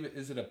 I believe,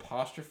 is it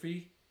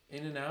apostrophe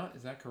In-N-Out?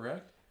 Is that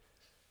correct?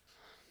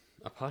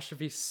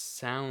 Apostrophe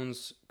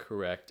sounds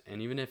correct,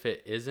 and even if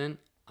it isn't,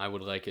 I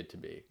would like it to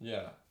be.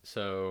 Yeah.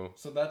 So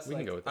that's we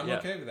like, can go with I'm that.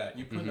 okay with that.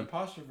 You put an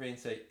apostrophe and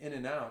say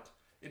In-N-Out,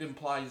 it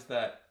implies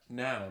that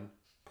noun,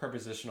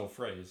 prepositional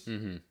phrase.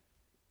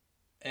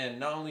 And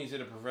not only is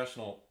it a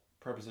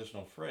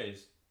prepositional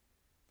phrase,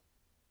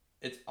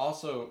 it's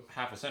also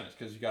half a sentence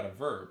because you got a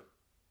verb.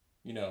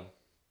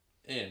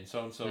 In,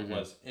 so-and-so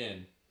was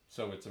in,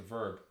 so it's a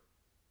verb.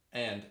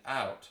 And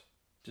out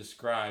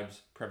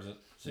describes preposition.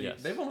 So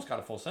they've almost got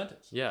a full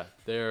sentence. Yeah,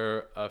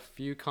 they're a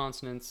few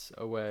consonants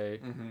away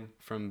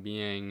from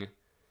being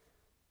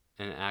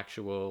an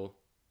actual,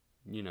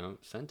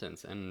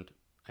 sentence. And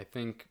I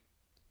think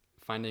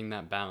finding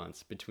that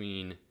balance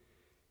between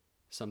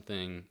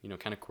something,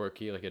 kind of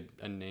quirky, like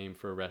a name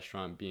for a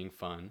restaurant being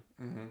fun,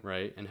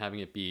 right? And having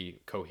it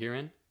be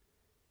coherent.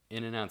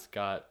 In-N-Out's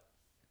got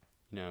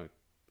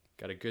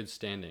a good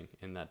standing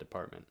in that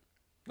department.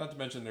 Not to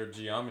mention their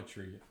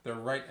geometry, their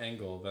right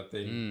angle that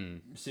they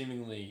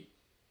seemingly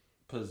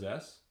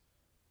possess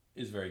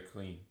is very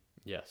clean.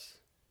 Yes.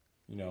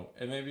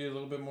 It may be a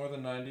little bit more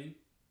than 90,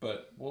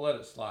 but we'll let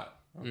it slide.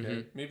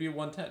 Okay, maybe a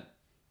 110.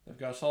 They've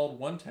got a solid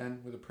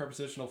 110 with a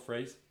prepositional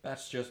phrase.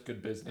 That's just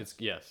good business.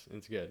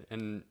 It's good,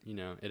 and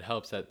it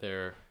helps that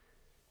their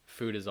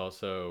food is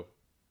also,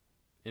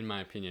 in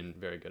my opinion,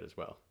 very good as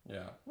well.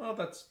 Yeah. Well,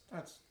 that's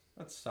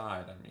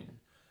side. I mean,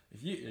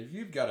 if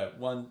you've got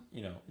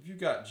if you've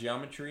got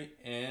geometry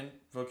and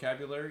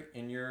vocabulary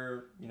in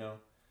your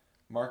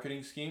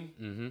marketing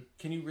scheme,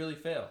 can you really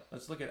fail?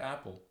 Let's look at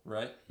Apple,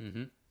 right?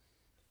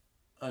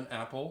 An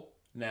apple,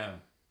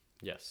 noun.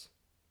 Yes.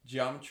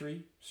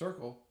 Geometry,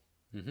 circle.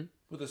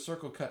 With a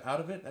circle cut out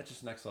of it, that's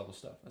just next level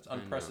stuff. That's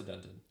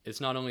unprecedented. It's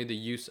not only the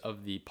use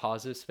of the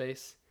positive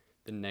space,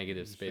 the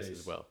negative space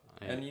as well.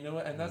 And you know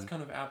what? And that's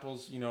kind of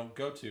Apple's,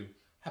 go-to.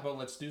 How about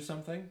let's do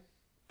something,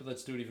 but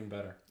let's do it even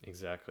better.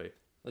 Exactly.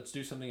 Let's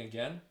do something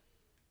again,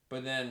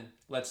 but then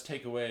let's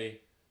take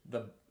away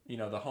the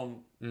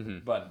home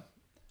button.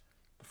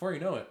 Before you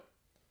know it,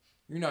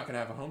 you're not going to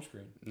have a home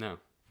screen. No.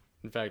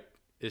 In fact,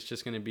 it's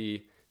just going to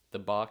be the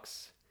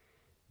box,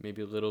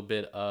 maybe a little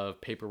bit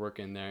of paperwork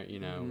in there,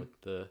 with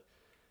the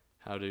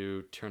how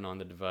to turn on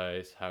the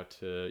device, how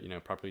to,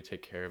 properly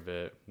take care of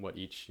it, what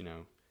each,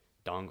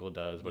 dongle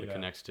does, what it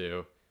connects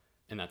to,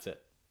 and that's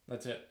it.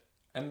 That's it.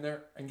 And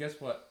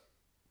guess what?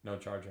 No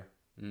charger.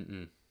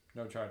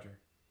 No charger.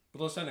 But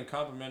they'll send a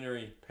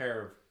complimentary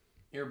pair of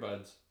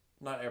earbuds,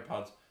 not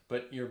AirPods,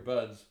 but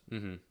earbuds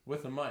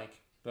with a mic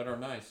that are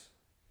nice.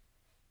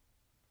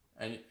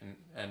 And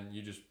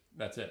you just,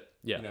 that's it.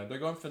 Yeah. They're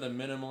going for the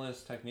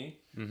minimalist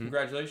technique.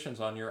 Congratulations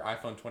on your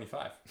iPhone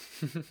 25.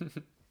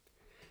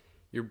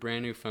 Your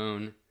brand new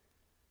phone,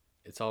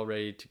 it's all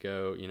ready to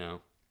go,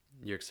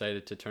 you're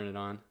excited to turn it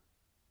on.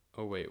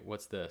 Oh wait,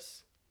 what's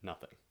this?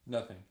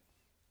 Nothing.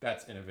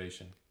 That's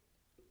innovation.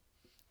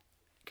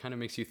 Kind of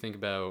makes you think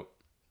about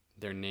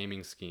their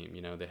naming scheme.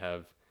 They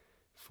have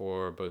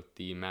for both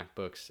the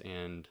MacBooks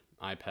and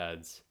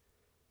iPads,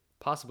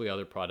 possibly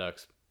other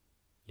products,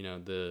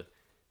 the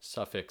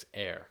suffix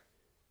Air.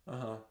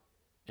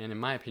 And in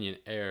my opinion,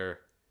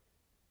 Air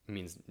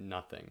means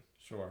nothing.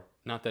 Sure.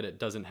 Not that it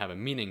doesn't have a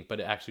meaning,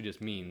 but it actually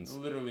just means... It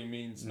literally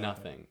means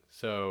nothing.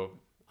 So,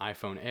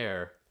 iPhone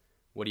Air,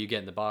 what do you get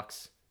in the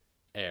box?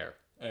 Air.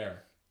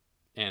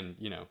 And,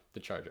 the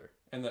charger.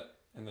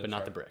 But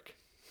not the brick.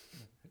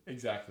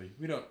 Exactly.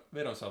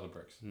 They don't sell the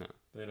bricks. No.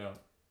 They don't.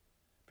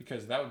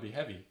 Because that would be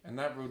heavy, and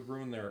that would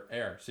ruin their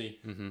air. See,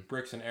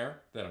 bricks and air,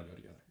 they don't go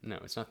together. No,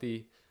 it's not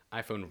the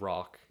iPhone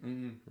Rock,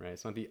 right?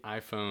 It's not the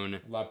iPhone...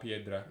 La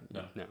Piedra.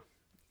 No.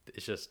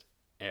 It's just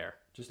Air.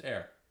 Just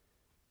Air.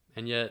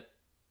 And yet,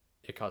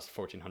 it costs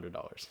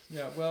 $1,400.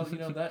 Yeah, well,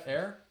 that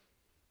Air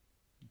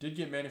did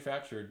get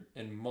manufactured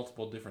in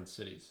multiple different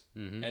cities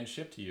and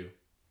shipped to you.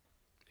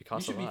 It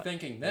costs a lot. You should be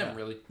thanking them,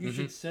 really. You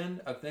should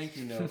send a thank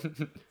you note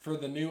for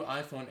the new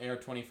iPhone Air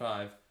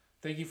 25.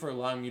 Thank you for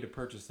allowing me to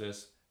purchase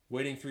this.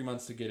 Waiting 3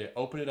 months to get it.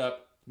 Open it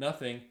up.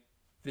 Nothing.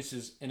 This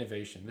is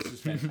innovation. This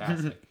is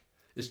fantastic.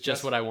 It's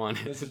just what I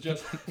wanted. This is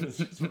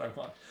just what I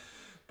want.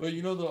 But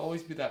there'll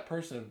always be that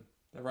person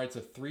that writes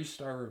a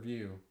 3-star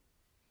review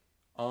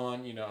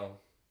on,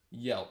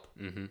 Yelp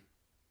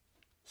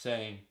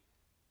saying,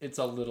 it's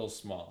a little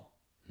small.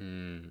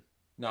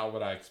 Not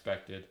what I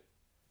expected.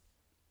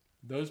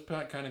 Those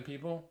kind of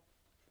people,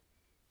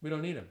 we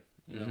don't need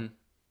them.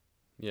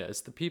 Yeah, it's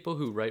the people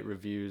who write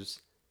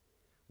reviews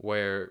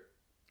where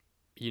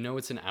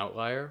it's an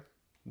outlier,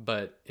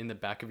 but in the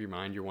back of your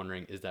mind, you're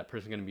wondering, is that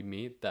person going to be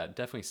me? That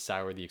definitely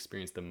sour the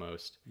experience the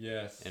most.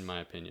 Yes. In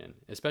my opinion.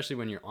 Especially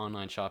when you're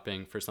online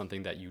shopping for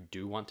something that you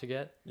do want to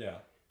get. Yeah.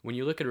 When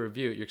you look at a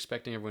review, you're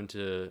expecting everyone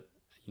to,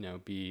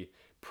 be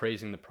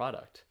praising the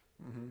product.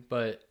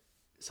 But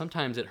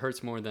sometimes it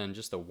hurts more than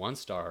just a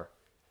 1-star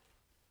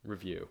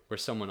review where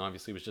someone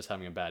obviously was just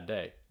having a bad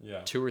day.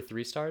 Yeah. 2 or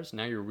 3 stars,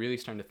 now you're really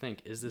starting to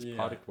think, is this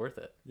product worth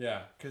it?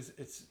 Yeah, because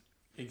it's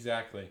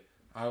exactly.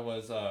 I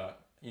was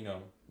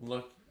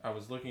I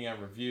was looking at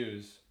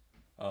reviews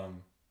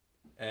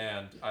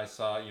and I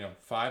saw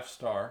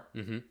 5-star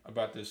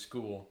about this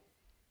school.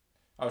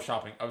 I was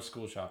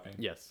school shopping.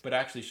 Yes. But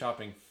actually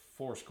shopping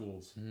for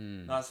schools.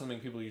 Not something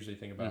people usually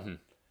think about.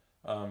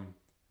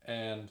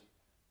 And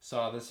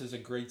saw this is a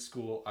great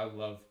school. I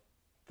love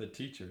the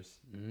teachers.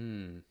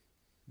 Then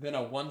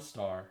a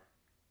 1-star.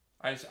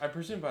 I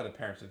presume by the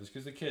parents of this,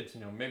 because the kids,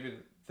 maybe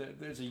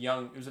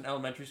it was an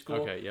elementary school.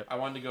 Okay, yep. I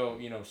wanted to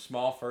go,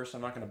 small first. I'm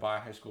not going to buy a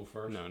high school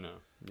first. No.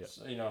 Yep.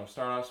 So,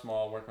 start out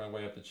small, work my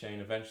way up the chain.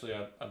 Eventually,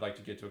 I'd like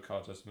to get to a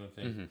college. That's another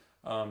thing.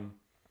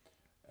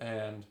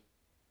 And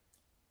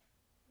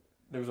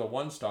there was a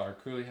 1-star,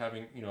 clearly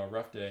having, a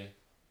rough day.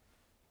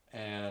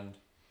 And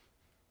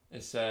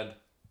it said,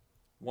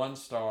 1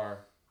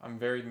 star, I'm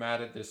very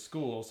mad at this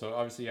school. So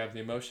obviously you have the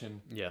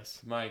emotion.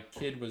 Yes. My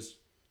kid was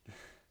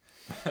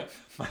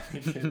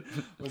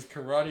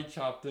karate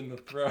chopped in the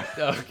throat.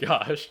 Oh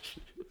gosh.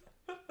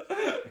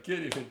 I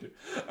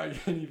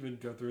can't even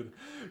go through it.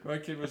 My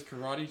kid was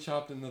karate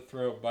chopped in the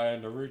throat by a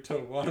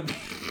Naruto wannabe.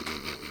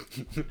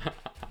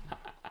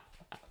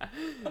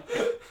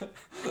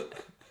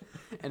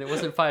 And it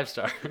wasn't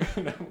 5-star.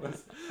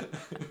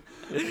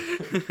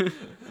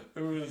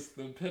 It was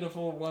the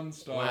pitiful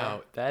 1-star.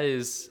 Wow, that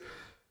is.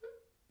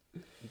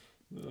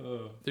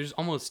 There's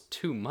almost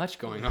too much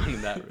going on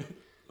in that.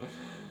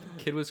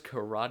 Kid was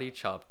karate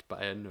chopped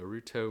by a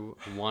Naruto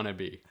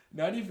wannabe.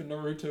 Not even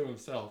Naruto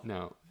himself.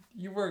 No.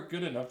 You weren't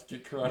good enough to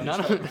get karate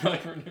chopped by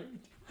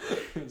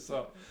Naruto.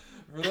 So,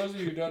 for those of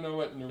you who don't know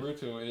what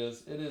Naruto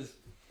is, it is,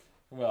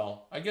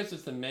 well, I guess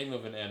it's the name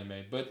of an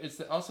anime, but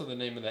it's also the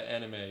name of the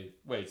anime.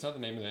 Wait, it's not the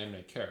name of the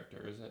anime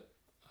character, is it?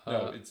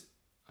 No, it's.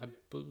 I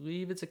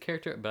believe it's a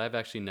character, but I've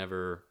actually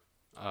never.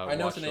 I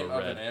know it's the name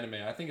of an anime.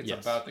 I think it's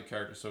about the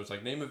character, so it's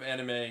like name of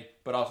anime,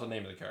 but also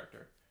name of the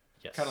character.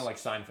 Yes. Kind of like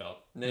Seinfeld.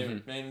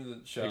 Name of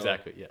the show.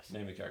 Exactly. Yes.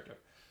 Name of the character.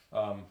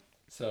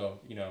 So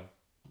you know.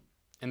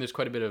 And there's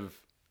quite a bit of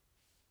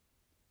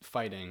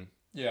fighting.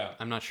 Yeah.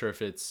 I'm not sure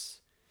if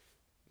it's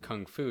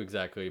kung fu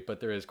exactly, but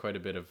there is quite a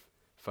bit of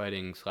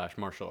fighting /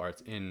 martial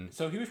arts in.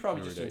 So he was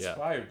probably Naruto, just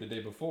inspired the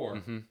day before.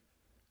 Mm-hmm.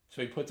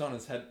 So he puts on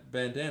his head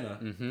bandana,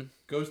 Mm-hmm.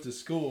 goes to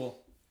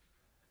school,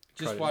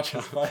 just Karate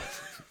watches chop.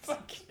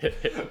 fight.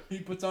 He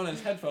puts on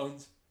his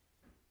headphones,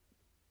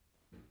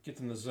 gets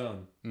in the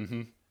zone.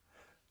 Mm-hmm.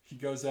 He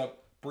goes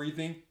up,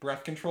 breathing,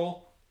 breath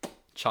control.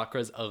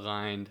 Chakras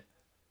aligned,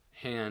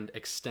 hand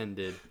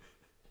extended.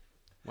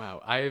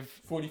 Wow, I've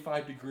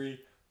 45-degree,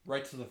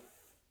 right to the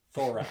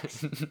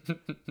thorax.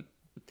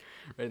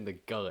 right in the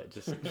gullet.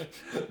 Just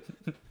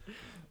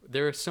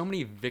there are so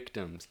many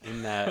victims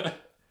in that.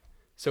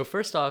 So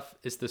first off,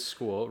 it's the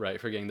school, right,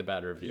 for getting the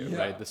bad review,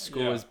 right? The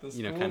school is,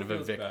 kind of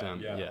a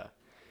victim, bad,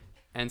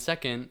 And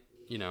second,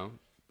 we're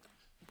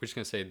just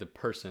gonna say the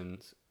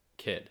person's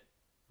kid,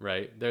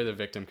 right? They're the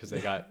victim because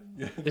they got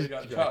they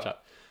got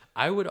chopped.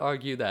 I would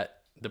argue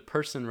that the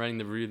person writing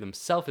the review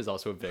themselves is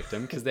also a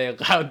victim because they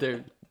allowed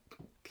their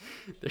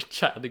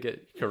child to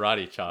get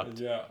karate chopped.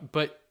 Yeah.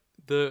 But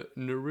the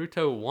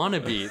Naruto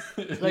wannabe,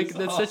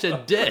 that's such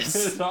a diss.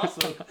 It's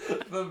also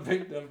the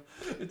victim.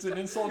 It's an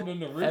insult to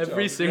Naruto.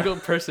 Every single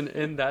person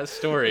in that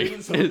story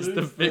is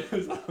the victim.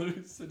 It's a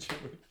lose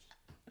situation.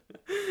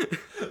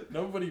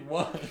 Nobody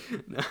won.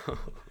 No.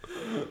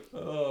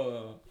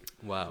 Oh.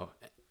 Wow.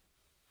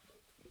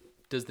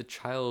 Does the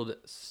child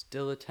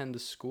still attend the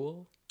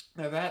school?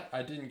 Now that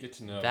I didn't get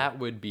to know. That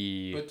would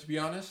be. But to be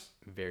honest,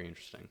 very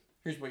interesting.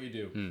 Here's what you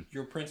do.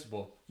 You're a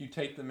principal. You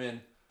take them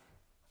in.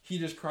 He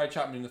just karate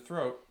chopped him in the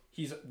throat.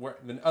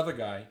 The other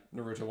guy,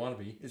 Naruto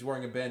wannabe, is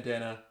wearing a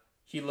bandana.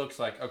 He looks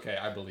like, okay,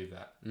 I believe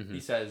that. Mm-hmm. He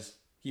says,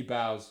 he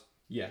bows,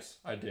 yes,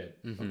 I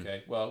did. Mm-hmm.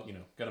 Okay, well,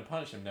 gonna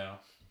punish him now.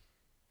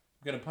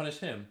 Gonna punish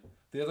him.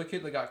 The other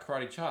kid that got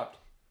karate chopped,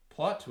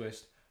 plot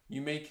twist,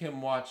 you make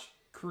him watch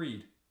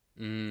Creed.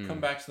 Come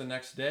back the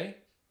next day,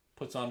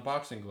 puts on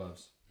boxing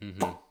gloves.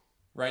 Mm-hmm.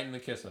 Right in the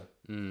kisser.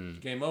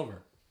 Game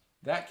over.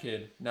 That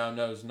kid now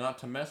knows not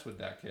to mess with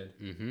that kid.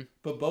 Mm-hmm.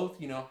 But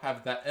both,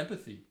 have that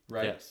empathy,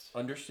 right? Yes.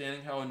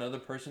 Understanding how another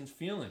person's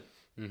feeling.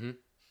 Mm-hmm.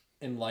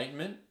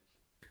 Enlightenment.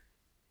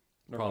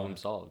 Problem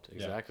solved.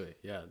 Exactly.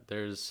 Yeah.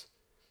 There's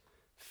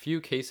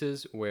few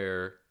cases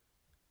where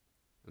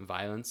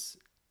violence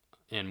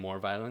and more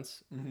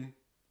violence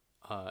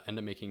end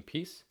up making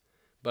peace.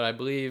 But I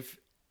believe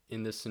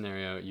in this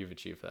scenario, you've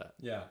achieved that.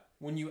 Yeah.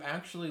 When you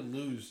actually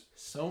lose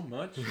so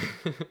much...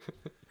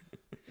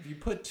 If you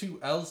put two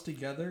L's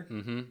together,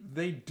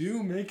 they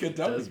do make a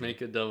W. It does make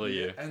a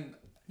W. Yeah, and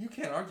you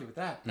can't argue with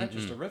that. That's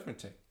just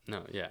arithmetic.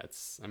 No, yeah,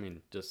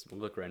 just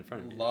look right in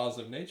front of you. Laws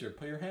of nature.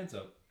 Put your hands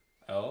up.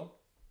 L,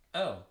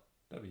 L,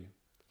 W.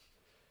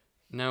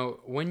 Now,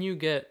 when you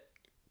get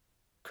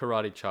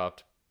karate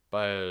chopped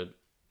by a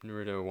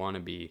Naruto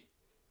wannabe,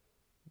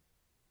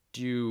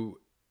 do you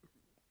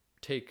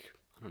take,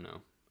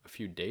 a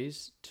few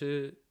days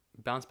to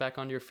bounce back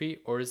onto your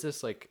feet? Or is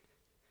this like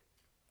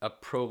a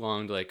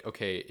prolonged,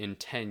 okay, in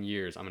 10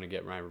 years, I'm going to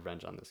get my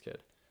revenge on this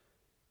kid?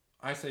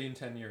 I say in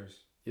 10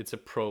 years. It's a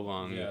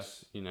prolonged,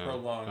 yes,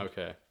 prolonged.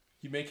 Okay.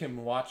 You make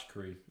him watch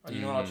Creed.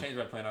 You know what? I'll change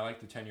my plan. I like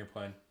the 10-year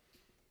plan.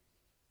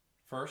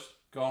 First,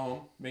 go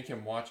home, make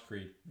him watch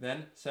Creed.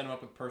 Then, set him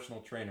up with a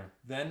personal trainer.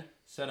 Then,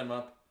 set him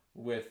up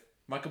with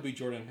Michael B.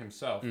 Jordan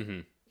himself. Mm-hmm.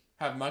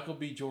 Have Michael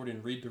B.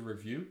 Jordan read the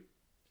review.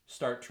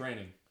 Start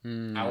training.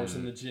 Hours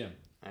in the gym.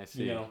 I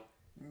see.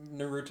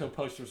 Naruto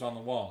posters on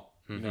the wall.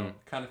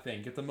 Kind of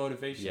thing. Get the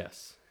motivation.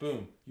 Yes.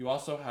 Boom. You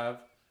also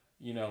have,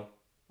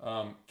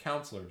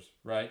 counselors,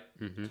 right?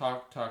 Mm-hmm.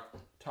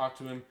 Talk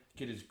to him.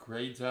 Get his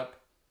grades up.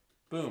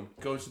 Boom.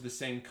 Goes to the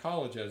same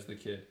college as the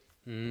kid.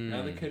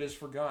 Now the kid is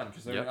forgotten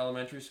because they're in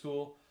elementary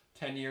school.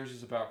 10 years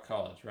is about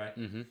college, right?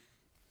 Mm-hmm.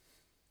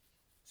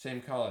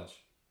 Same college.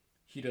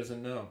 He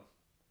doesn't know.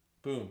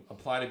 Boom.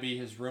 Apply to be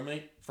his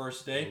roommate.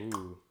 First day.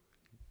 Ooh.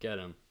 Get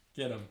him.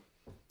 Get him.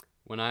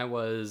 When I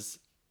was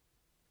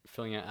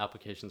filling out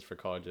applications for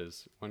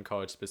colleges, one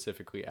college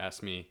specifically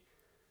asked me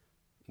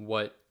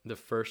what the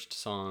first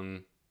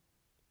song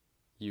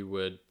you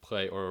would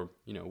play, or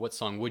what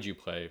song would you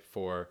play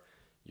for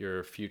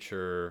your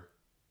future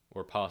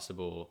or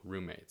possible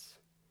roommates.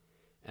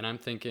 And I'm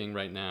thinking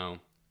right now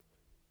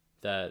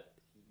that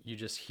you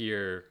just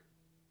hear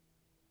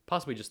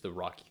possibly just the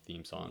Rocky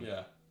theme song.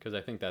 Yeah. Because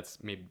I think that's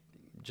maybe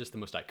just the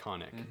most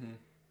iconic. Mm-hmm.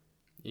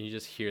 You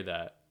just hear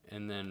that,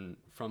 and then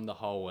from the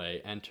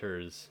hallway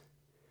enters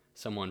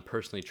someone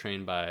personally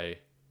trained by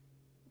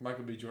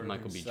Michael B.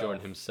 Jordan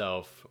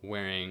himself,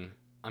 wearing,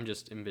 I'm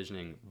just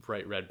envisioning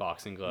bright red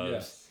boxing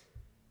gloves.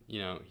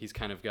 Yes. He's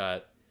kind of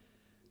got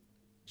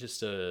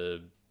just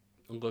a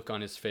look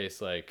on his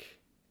face like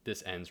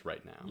this ends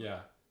right now. Yeah.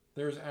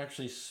 There's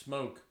actually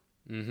smoke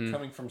Mm-hmm.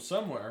 coming from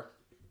somewhere.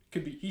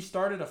 Could be he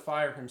started a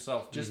fire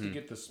himself just Mm-hmm. to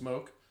get the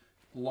smoke.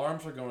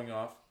 Alarms are going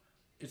off.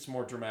 It's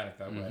more dramatic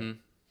that Mm-hmm. way.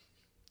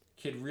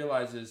 Kid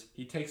realizes,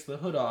 he takes the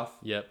hood off.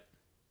 Yep.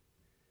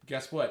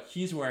 Guess what?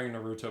 He's wearing a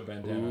Naruto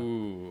bandana.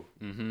 Ooh.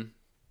 Mm-hmm.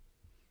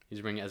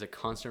 He's wearing it as a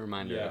constant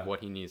reminder Yeah. of what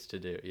he needs to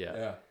do. Yeah.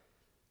 Yeah.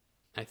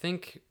 I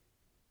think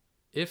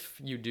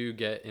if you do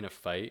get in a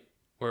fight,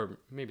 or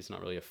maybe it's not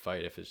really a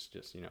fight if it's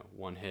just,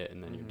 one hit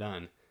and then Mm-hmm. you're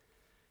done.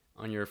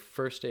 On your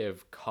first day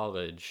of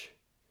college,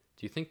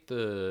 do you think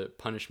the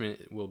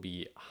punishment will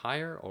be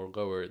higher or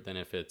lower than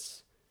if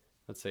it's,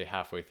 let's say,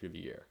 halfway through the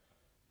year?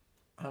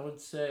 I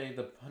would say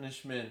the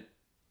punishment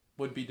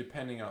would be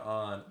depending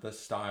on the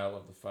style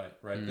of the fight,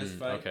 right? This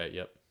fight, Okay,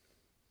 yep.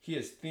 he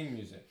has theme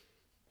music,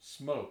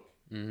 smoke,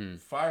 Mm-hmm.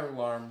 fire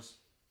alarms,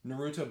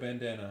 Naruto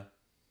bandana.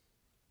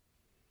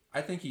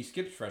 I think he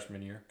skips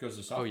freshman year, goes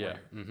to sophomore year.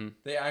 Mm-hmm.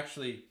 They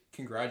actually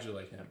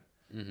congratulate him.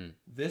 Mm-hmm.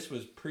 This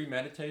was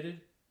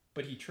premeditated,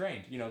 but he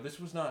trained. This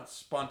was not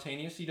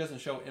spontaneous. He doesn't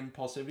show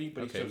impulsivity,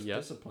 but he shows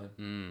discipline.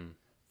 Mm.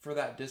 For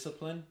that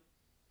discipline,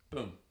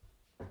 boom.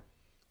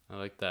 I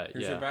like that.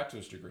 Here's yeah. your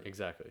bachelor's degree.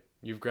 Exactly.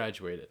 You've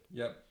graduated.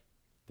 Yep.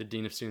 The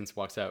dean of students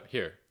walks out.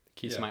 Here,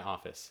 keys to Yeah. my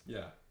office.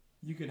 Yeah.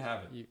 You can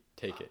have it. You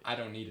take it. I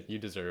don't need it. You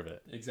deserve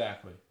it.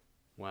 Exactly.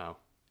 Wow.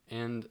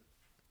 And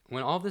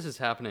when all this is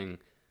happening,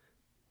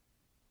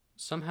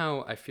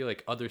 somehow I feel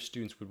like other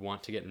students would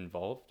want to get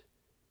involved.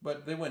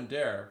 But they wouldn't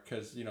dare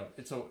because,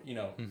 it's a,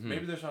 Mm-hmm.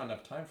 maybe there's not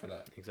enough time for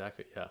that.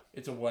 Exactly, yeah.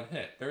 It's a one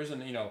hit. There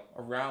isn't, a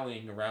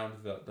rallying around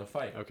the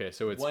fight. Okay,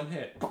 so it's one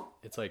hit.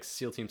 It's like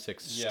SEAL Team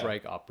 6 Yeah.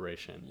 strike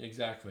operation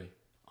Exactly.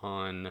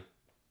 on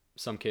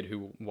some kid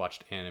who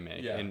watched anime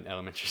Yeah. in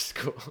elementary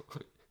school.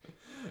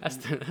 That's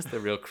the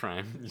real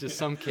crime. Just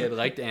some kid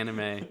liked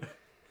anime.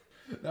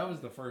 That was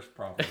the first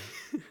problem.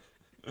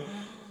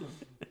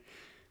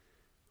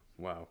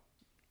 Wow.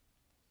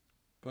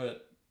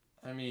 But,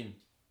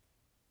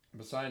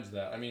 besides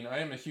that, I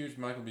am a huge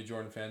Michael B.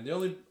 Jordan fan. The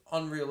only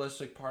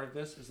unrealistic part of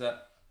this is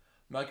that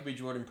Michael B.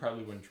 Jordan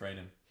probably wouldn't train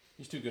him.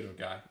 He's too good of a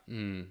guy.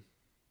 Mm.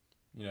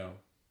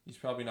 He's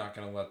probably not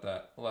going to let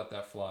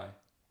that fly.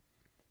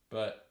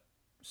 But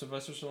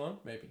Sylvester Stallone,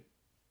 maybe.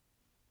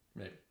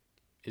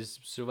 Is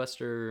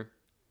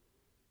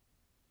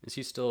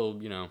he still,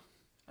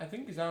 I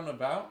think he's out and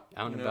about.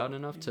 out and about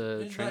enough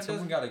to train He someone?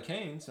 doesn't got a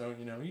cane, so,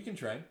 he can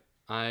train.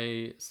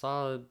 I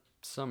saw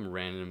some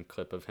random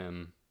clip of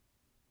him.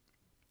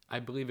 I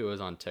believe it was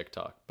on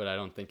TikTok, but I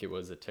don't think it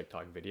was a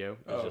TikTok video.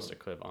 It was just a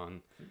clip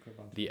on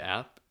the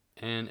app.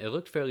 And it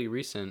looked fairly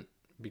recent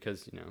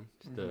because,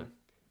 the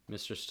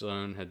Mr.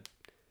 Stallone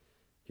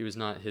he was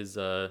not his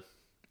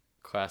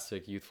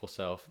classic youthful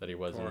self that he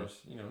was Of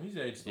course. He's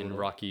aged a in little.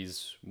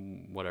 Rockies,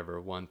 whatever,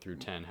 1 through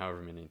 10,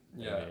 however many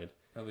they made.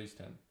 At least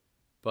 10.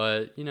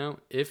 But,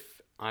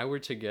 if I were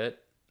to get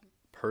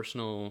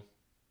personal,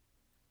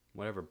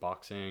 whatever,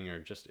 boxing or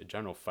just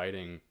general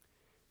fighting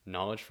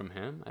knowledge from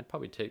him, I'd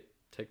probably take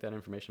that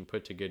information, put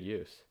it to good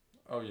use.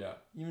 Oh, yeah.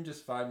 Even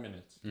just 5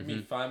 minutes. Give Mm-hmm.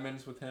 me 5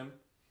 minutes with him,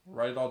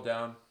 write it all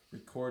down,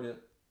 record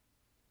it,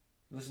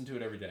 listen to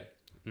it every day.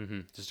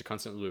 Mm-hmm. Just a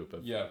constant loop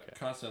of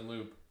Constant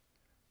loop.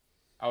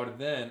 I would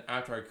then,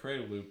 after I create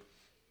a loop,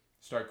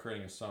 start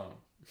creating a song.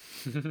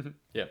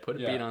 Yeah, put a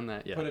beat on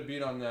that. Yeah. Put a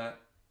beat on that,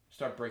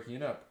 start breaking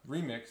it up.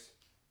 Remix,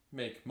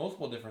 make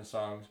multiple different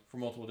songs for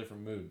multiple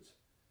different moods.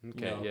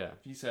 Okay, yeah.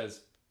 If he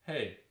says,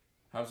 hey,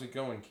 how's it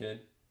going,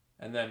 kid?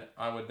 And then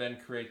I would then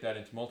create that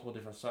into multiple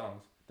different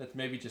songs. That's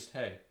maybe just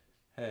hey,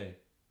 hey,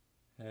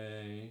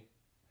 hey,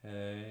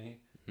 hey,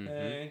 Mm-hmm.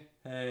 hey,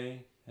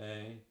 hey,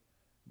 hey,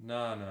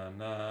 na na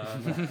na.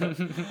 na.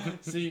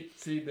 see,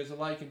 there's a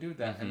lot you can do with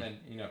that. Mm-hmm. And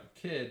then,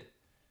 kid,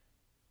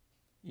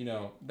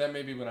 that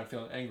may be when I'm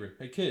feeling angry.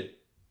 Hey, kid.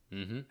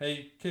 Mm-hmm.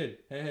 Hey, kid.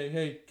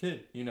 Hey,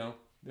 kid.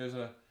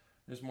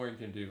 There's more you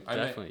can do.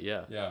 Definitely,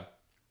 yeah. Yeah.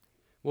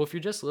 Well, if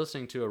you're just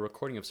listening to a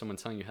recording of someone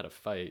telling you how to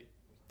fight,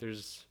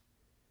 there's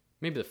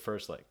maybe the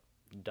first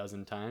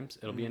dozen times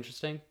it'll be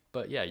interesting.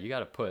 But yeah, you got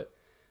to put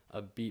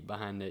a beat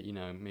behind it,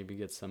 maybe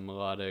get some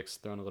melodics,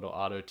 throw in a little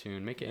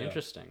auto-tune, make it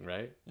interesting,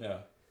 right? Yeah.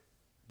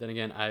 Then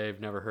again, I've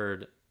never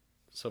heard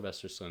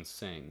Sylvester Stallone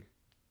sing.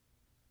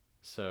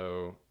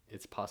 So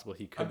it's possible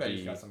he could I bet be...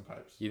 he's got some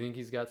pipes. You think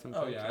he's got some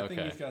Oh, pipes? yeah. I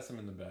think he's got some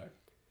in the bag.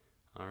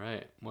 All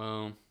right.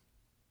 Well,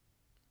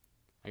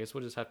 I guess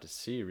we'll just have to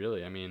see,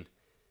 really. I mean,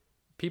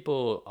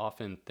 people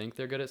often think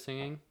they're good at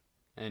singing,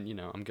 and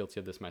I'm guilty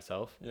of this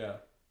myself. Yeah.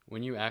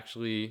 When you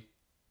actually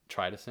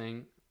try to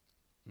sing,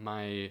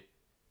 my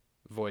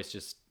voice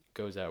just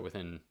goes out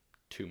within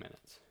 2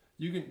 minutes.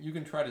 You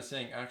can try to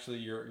sing. Actually,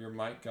 your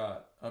mic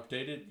got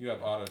updated. You have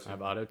Autotune. I have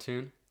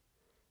Autotune.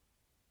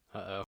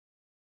 Uh-oh.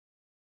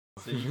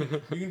 So you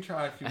can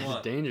try if you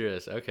want. That's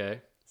dangerous.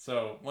 Okay.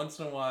 So once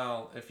in a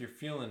while, if you're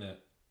feeling it,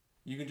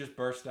 you can just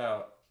burst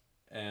out,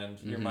 and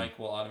your mic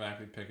will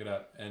automatically pick it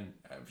up. And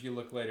if you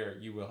look later,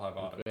 you will have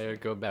Autotune. There,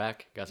 go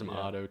back. Got some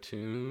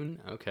Autotune.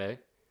 Okay.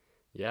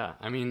 Yeah.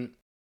 I mean,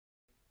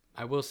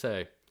 I will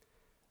say,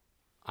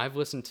 I've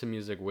listened to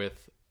music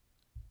with,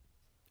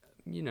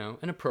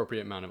 an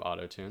appropriate amount of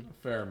Autotune. A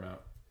fair amount.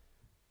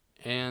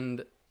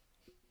 And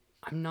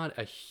I'm not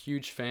a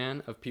huge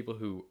fan of people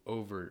who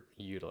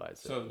overutilize it.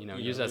 So,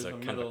 use it as a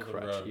kind of a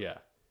crutch. Yeah.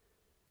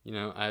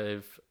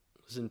 I've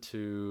listened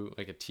to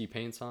like a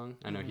T-Pain song.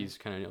 I know he's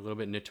kind of a little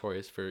bit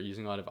notorious for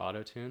using a lot of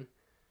Autotune.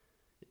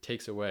 It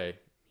takes away,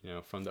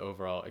 from the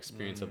overall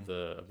experience of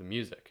the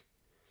music.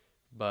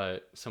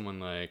 But someone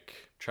like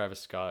Travis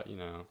Scott,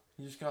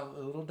 he just got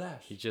a little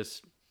dash. He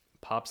just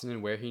pops it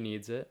in where he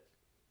needs it,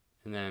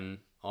 and then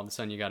all of a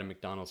sudden you got a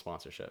McDonald's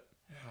sponsorship.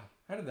 Yeah.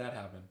 How did that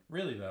happen?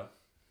 Really though?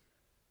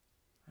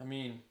 I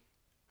mean,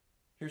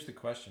 here's the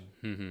question.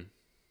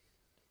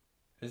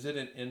 Is it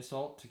an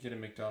insult to get a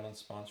McDonald's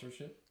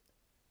sponsorship?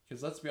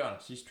 Because let's be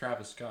honest, he's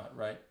Travis Scott,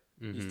 right?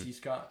 He's T.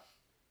 Scott.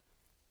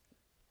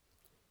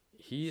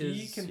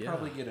 He can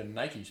probably get a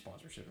Nike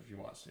sponsorship if he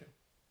wants to.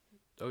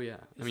 Oh yeah,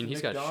 I mean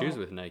he's got shoes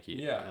with Nike.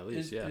 Yeah, at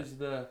least.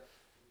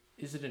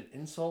 Is it an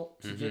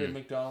insult to get a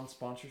McDonald's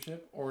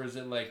sponsorship, or is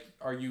it like,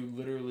 are you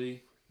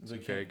literally? That's a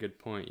very good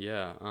point.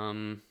 Yeah.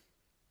 I'm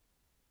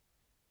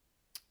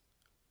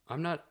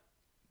not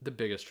the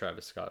biggest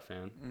Travis Scott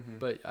fan,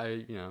 but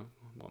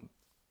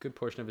good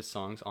portion of his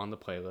songs on the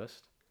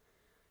playlist.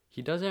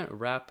 He doesn't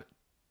rap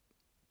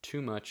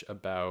too much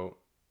about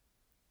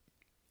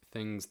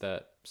things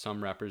that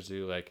some rappers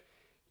do, like,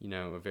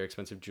 a very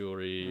expensive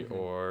jewelry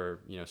or,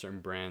 certain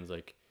brands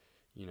like,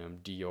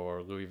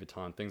 Dior, Louis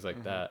Vuitton, things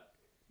like that.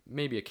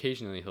 Maybe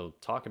occasionally he'll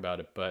talk about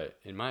it, but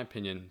in my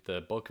opinion,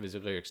 the bulk of his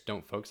lyrics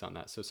don't focus on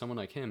that. So someone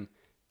like him,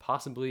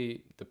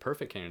 possibly the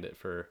perfect candidate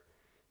for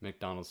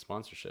McDonald's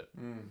sponsorship.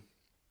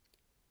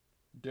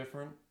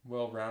 Different,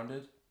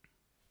 well-rounded,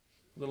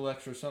 little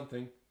extra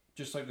something,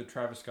 just like the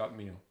Travis Scott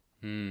meal.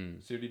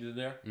 See what he did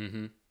there?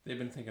 They've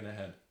been thinking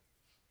ahead.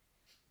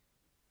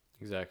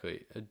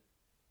 Exactly.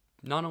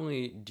 Not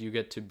only do you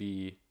get to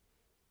be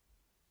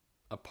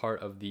a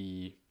part of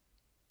the,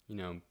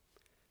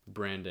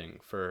 branding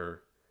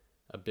for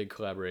a big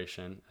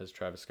collaboration, as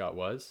Travis Scott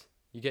was,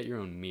 you get your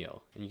own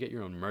meal and you get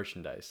your own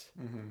merchandise.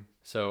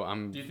 So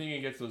Do you think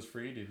he gets those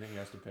free? Do you think he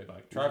has to pay?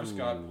 Like Travis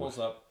Scott pulls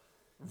up,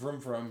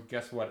 vroom.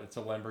 Guess what? It's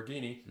a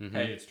Lamborghini.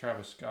 Hey, it's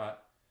Travis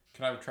Scott.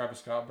 Can I have a Travis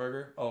Scott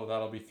burger? Oh,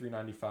 that'll be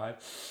 $3.95.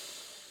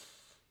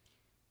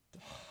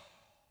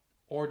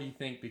 Or do you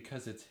think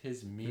because it's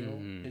his meal,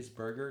 his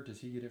burger, does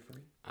he get it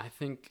free? I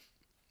think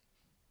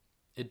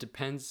it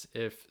depends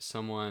if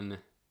someone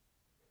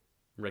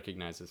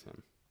recognizes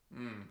him.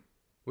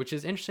 Which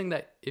is interesting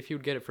that if he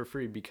would get it for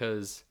free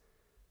because,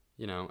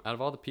 out of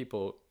all the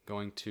people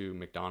going to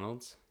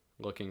McDonald's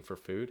looking for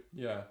food,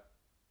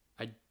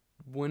 I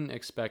wouldn't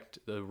expect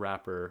the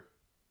rapper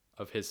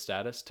of his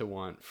status to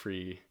want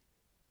free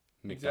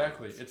McDonald's.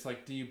 Exactly. It's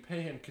like, do you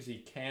pay him because he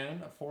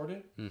can afford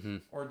it?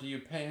 Or do you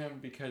pay him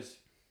because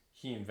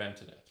he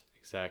invented it?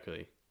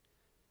 Exactly.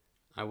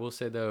 I will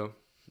say, though,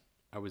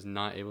 I was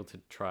not able to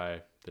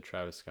try the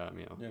Travis Scott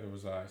meal. Neither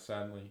was I,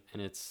 sadly.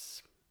 And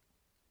it's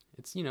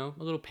a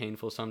little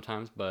painful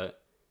sometimes,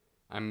 but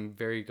I'm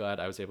very glad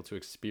I was able to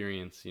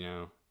experience,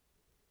 the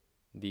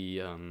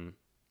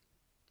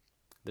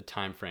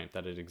time frame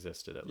that it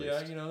existed at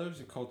least. Yeah,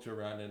 there's a culture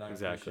around it, and I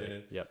appreciate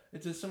it. Yep.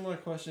 It's a similar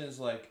question as,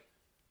 like,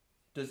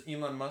 does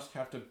Elon Musk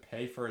have to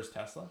pay for his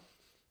Tesla?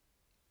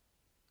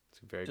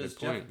 It's a very good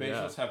point. Does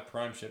Jeff Bezos have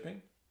Prime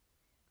shipping?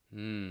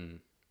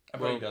 I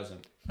bet he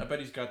doesn't. I bet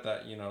he's got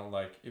that,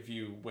 like, if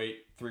you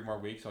wait 3 more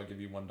weeks, I'll give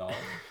you $1.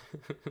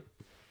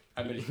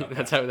 I bet he's got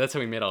that. That's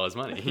how he made all his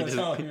money. That's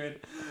how he made.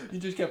 He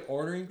just kept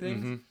ordering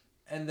things,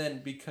 and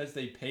then because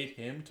they paid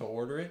him to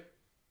order it,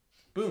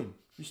 boom,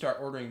 you start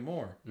ordering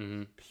more.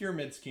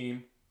 Pyramid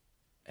scheme,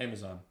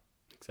 Amazon.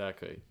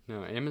 Exactly.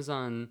 No,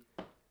 Amazon,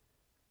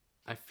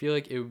 I feel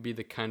like it would be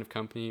the kind of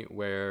company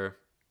where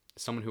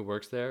someone who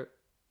works there,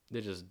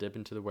 they just dip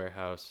into the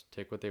warehouse,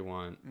 take what they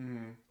want,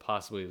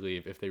 possibly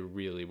leave if they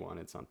really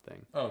wanted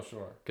something. Oh,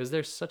 sure. Because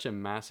they're such a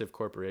massive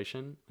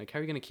corporation. Like, how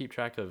are you going to keep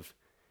track of,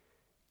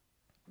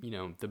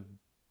 the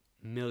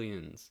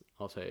millions,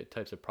 I'll say,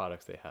 types of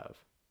products they have?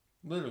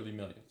 Literally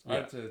millions. Yeah.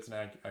 I'd say it's an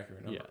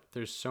accurate number. Yeah,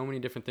 there's so many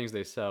different things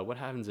they sell. What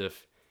happens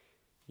if,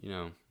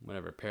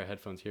 whatever, a pair of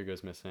headphones here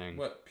goes missing?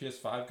 What,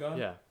 PS5 gone?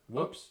 Yeah.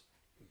 Whoops.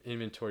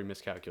 Inventory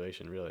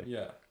miscalculation, really.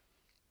 Yeah.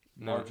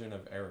 Margin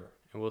of error.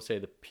 And we'll say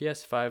the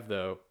PS5,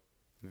 though,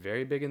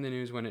 very big in the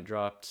news when it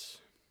dropped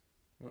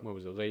what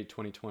was it, late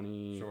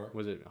 2020? Sure.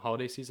 Was it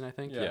holiday season, I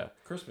think? Yeah.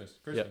 Christmas.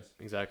 Yep,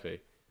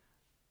 exactly.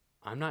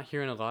 I'm not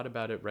hearing a lot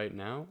about it right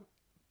now,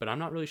 but I'm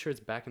not really sure it's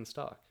back in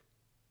stock.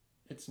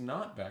 It's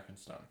not back in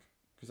stock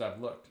because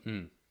I've looked.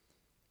 Mm.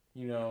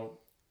 You know,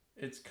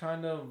 it's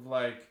kind of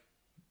like,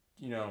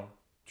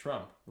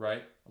 Trump,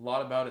 right? A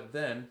lot about it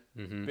then.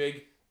 Mm-hmm.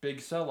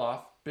 Big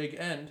sell-off, big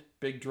end,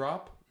 big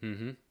drop.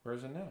 Mm-hmm. Where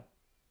is it now?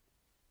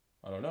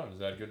 I don't know. Is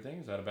that a good thing?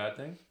 Is that a bad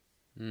thing?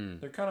 Mm.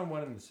 They're kind of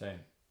one and the same.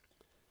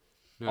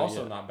 No,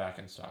 Also not back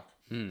in stock.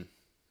 Mm.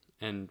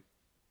 And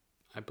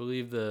I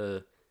believe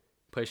the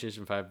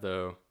PlayStation 5,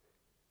 though,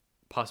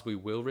 possibly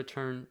will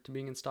return to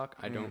being in stock.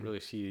 I don't really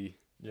see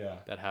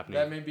that happening.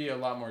 That may be a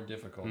lot more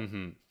difficult.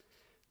 Mm-hmm.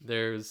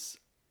 There's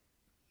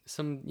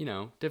some,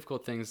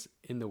 difficult things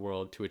in the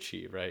world to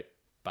achieve, right?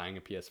 Buying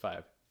a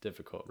PS5,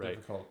 difficult, right?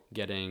 Difficult.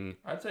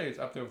 I'd say it's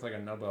up there with like a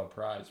Nobel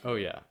Prize. Oh,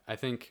 yeah. I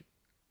think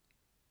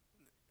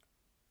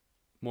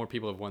more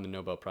people have won the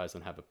Nobel Prize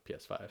than have a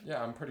PS5.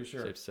 Yeah, I'm pretty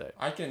sure. Safe to say.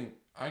 I can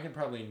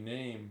probably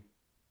name.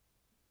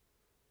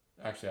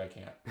 Actually, I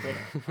can't.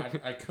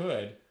 But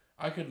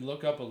I could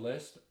look up a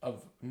list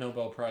of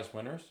Nobel Prize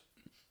winners,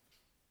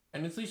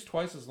 and it's at least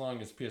twice as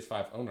long as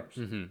PS5 owners.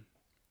 Mm-hmm.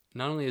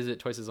 Not only is it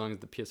twice as long as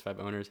the PS5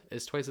 owners,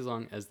 it's twice as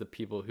long as the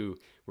people who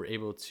were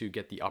able to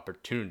get the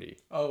opportunity.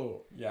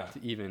 Oh, yeah. To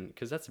even,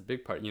 because that's a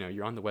big part.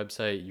 You're on the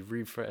website, you've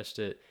refreshed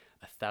it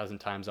 1,000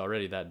 times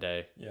already that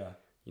day. Yeah.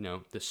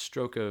 The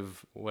stroke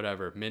of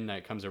whatever,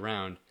 midnight comes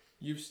around.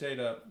 You've stayed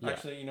up. Yeah.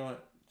 Actually, you know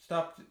what?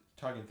 Stop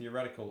talking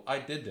theoretical. I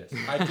did this.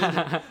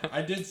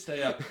 I did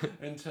stay up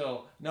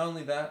until, not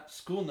only that,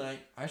 school night,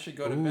 I should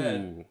go to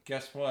bed.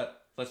 Guess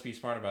what? Let's be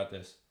smart about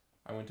this.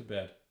 I went to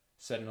bed,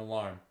 set an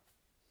alarm,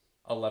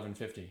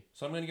 11:50.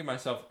 So I'm going to give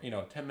myself,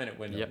 10-minute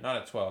window. Yep. Not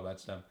at 12,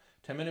 that's dumb.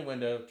 10-minute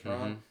window, turn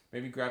on,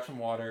 maybe grab some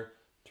water,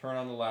 turn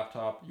on the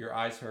laptop, your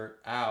eyes hurt,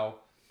 ow,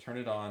 turn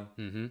it on.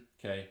 Mm-hmm.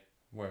 Okay,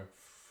 where?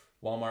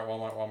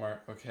 Walmart.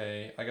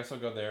 Okay, I guess I'll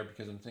go there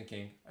because I'm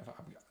thinking, if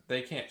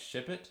they can't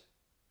ship it,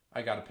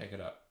 I got to pick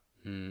it up.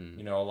 A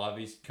lot of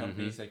these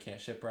companies, they can't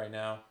ship right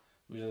now.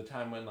 It was a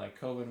time when like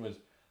COVID was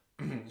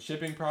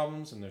shipping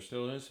problems, and there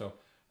still is, so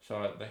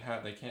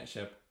they can't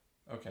ship.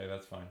 Okay,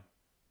 that's fine.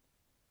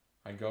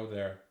 I go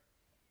there,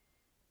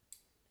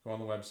 go on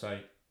the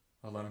website,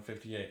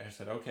 11:58. I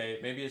said, okay,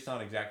 maybe it's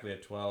not exactly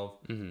at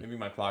 12. Mm-hmm. Maybe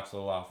my clock's a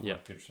little off. Yeah.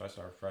 So I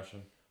start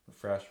refreshing,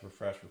 refresh.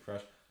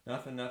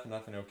 Nothing.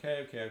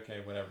 Okay,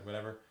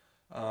 whatever.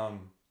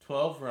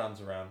 12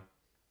 rounds around.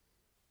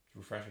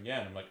 Refresh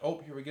again. I'm like,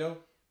 oh, here we go.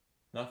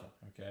 Nothing.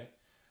 Okay.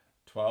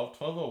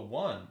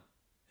 12:01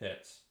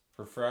 hits.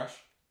 Refresh.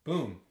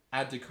 Boom.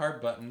 Add to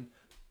cart button.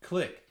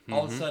 Click.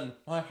 All of a sudden,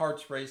 my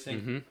heart's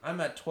racing. Mm-hmm.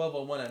 I'm at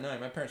 12:01 at night.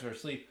 My parents are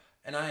asleep,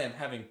 and I am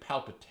having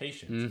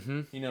palpitations.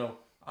 Mm-hmm.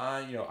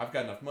 I've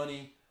got enough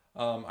money.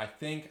 I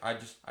didn't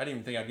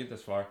even think I'd get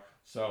this far.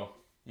 So,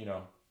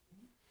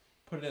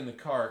 put it in the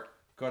cart.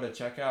 Go to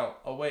checkout.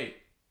 Oh wait,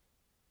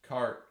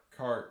 cart.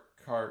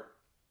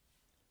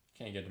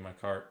 Can't get to my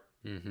cart.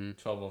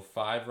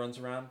 12:05 runs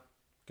around.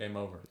 Game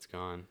over. It's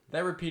gone.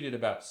 That repeated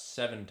about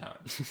 7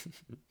 times.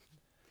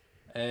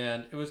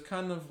 And it was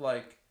kind of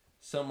like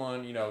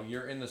someone,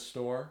 you're in the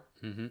store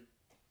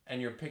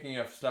and you're picking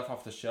up stuff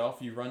off the shelf.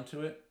 You run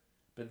to it,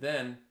 but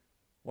then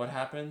what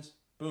happens?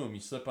 Boom,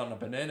 you slip on a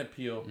banana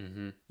peel.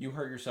 You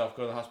hurt yourself.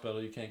 Go to the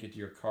hospital. You can't get to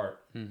your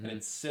cart, and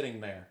it's sitting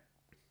there.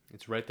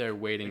 It's right there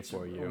waiting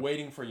for you.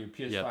 Waiting for you.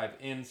 PS5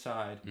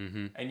 inside,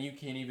 and you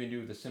can't even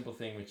do the simple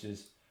thing, which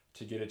is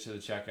to get it to the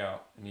checkout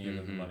and you give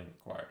them the money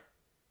required.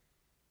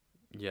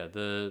 Yeah,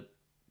 the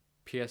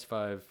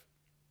PS5.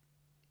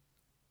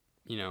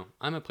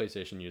 I'm a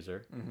PlayStation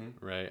user,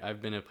 right?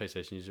 I've been a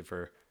PlayStation user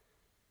for,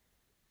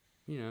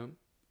 a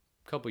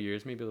couple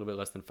years, maybe a little bit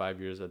less than 5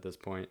 years at this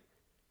point.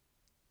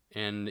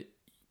 And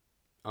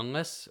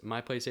unless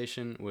my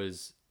PlayStation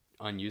was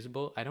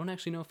unusable, I don't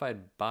actually know if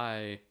I'd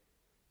buy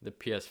the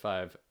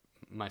PS5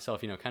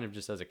 myself, kind of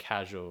just as a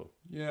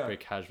very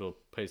casual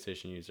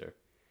PlayStation user.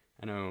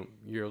 I know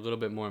you're a little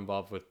bit more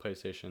involved with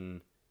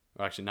PlayStation,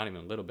 or actually not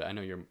even a little bit. I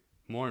know you're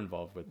more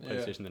involved with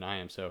PlayStation than I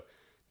am, so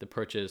the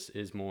purchase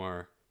is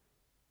more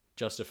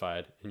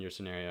justified in your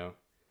scenario.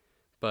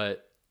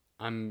 But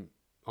I'm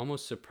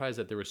almost surprised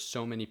that there were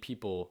so many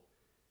people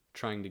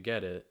trying to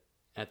get it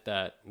at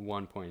that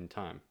one point in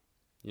time.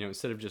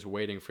 Instead of just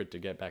waiting for it to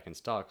get back in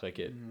stock like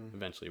it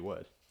eventually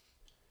would.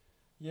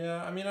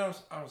 Yeah, I mean, I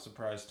was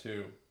surprised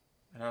too,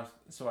 and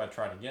so I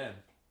tried again.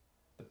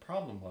 The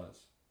problem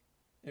was,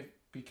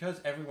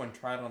 because everyone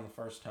tried on the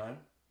first time,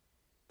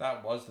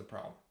 that was the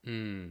problem.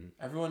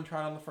 Everyone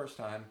tried on the first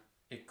time,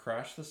 it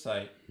crashed the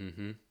site.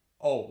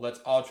 Oh, let's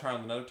all try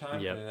on another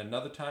time, and then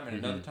another time, and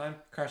another time.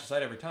 Crash the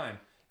site every time.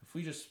 If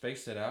we just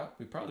spaced it out,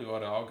 we probably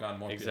would have all gone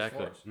more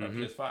PS4s or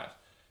PS5s.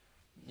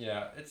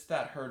 Yeah, it's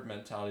that herd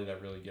mentality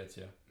that really gets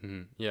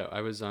you. Yeah,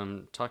 I was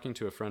talking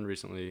to a friend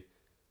recently,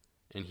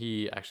 and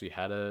he actually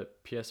had a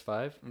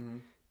PS5,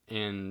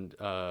 and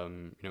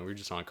we were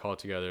just on a call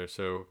together.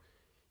 So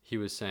he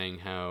was saying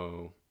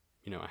how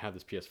I have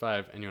this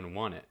PS5, and you're gonna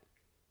want it,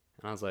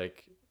 and I was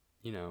like,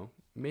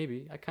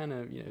 maybe I kind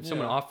of, if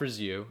someone offers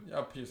you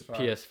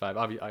PS5,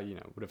 obviously I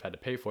would have had to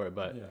pay for it,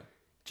 but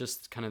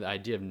just kind of the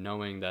idea of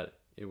knowing that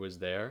it was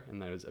there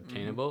and that it was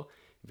obtainable,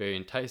 very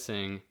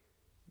enticing.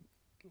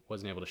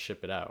 Wasn't able to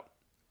ship it out.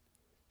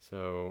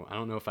 So I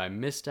don't know if I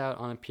missed out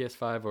on a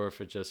PS5 or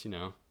if it just,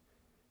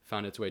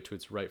 found its way to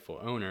its rightful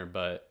owner,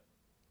 but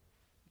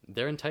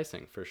they're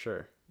enticing for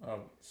sure.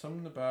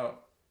 Something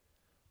about,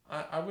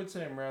 I would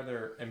say I'm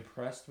rather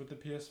impressed with the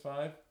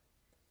PS5,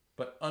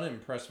 but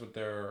unimpressed with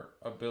their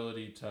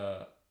ability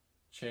to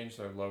change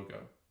their logo.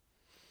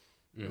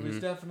 It was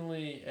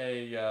definitely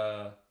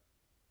a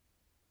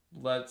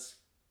let's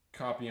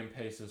copy and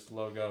paste this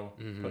logo,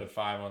 put a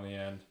 5 on the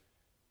end,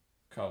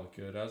 call it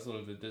good. I was a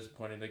little bit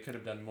disappointed. They could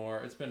have done more.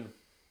 It's been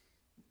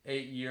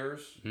 8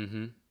 years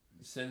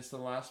since the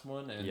last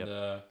one, and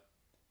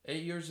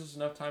 8 years is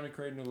enough time to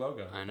create a new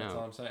logo. I know. That's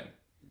all I'm saying.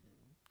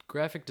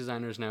 Graphic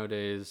designers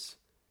nowadays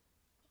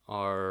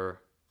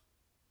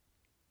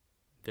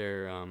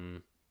they're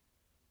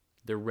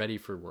ready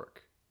for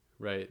work,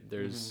 right?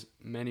 There's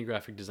many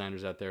graphic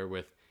designers out there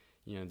with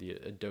the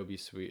Adobe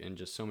suite and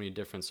just so many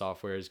different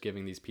softwares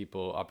giving these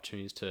people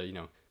opportunities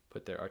to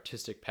put their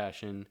artistic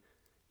passion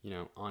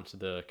onto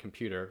the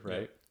computer,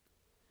 right?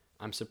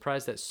 I'm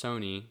surprised that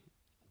Sony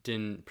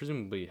didn't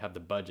presumably have the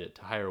budget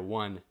to hire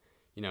one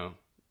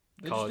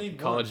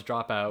college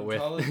dropout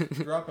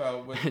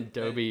with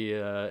Adobe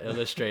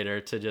Illustrator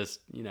to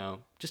just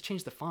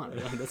change the font.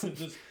 Just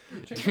change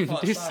the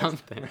font do size.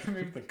 Something.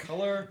 Maybe the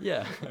color.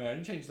 Yeah.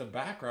 You change the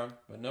background,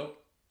 but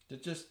nope.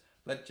 This is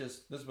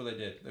what they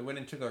did. They went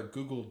into their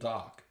Google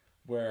Doc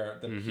where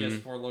the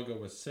PS4 logo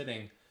was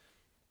sitting,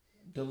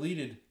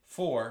 deleted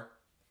 4,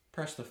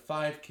 press the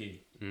 5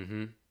 key,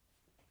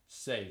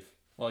 save.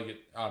 Well, you get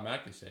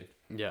automatically saved.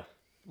 Yeah.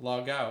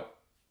 Log out.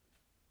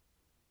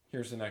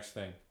 Here's the next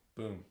thing.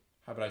 Boom.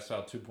 How about I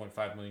sell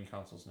 2.5 million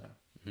consoles now?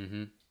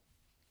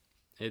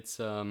 It's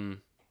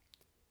one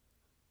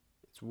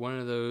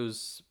of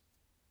those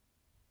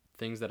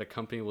things that a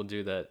company will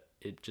do that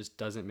it just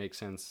doesn't make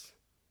sense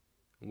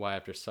why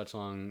after such a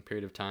long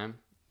period of time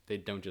they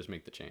don't just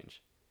make the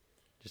change.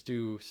 Just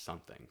do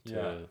something.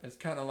 It's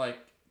kind of like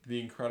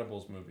the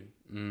Incredibles movie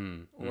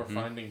or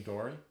Finding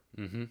Dory.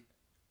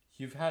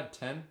 You've had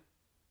 10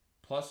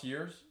 plus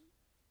years.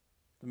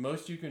 The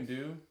most you can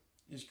do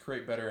is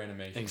create better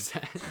animation.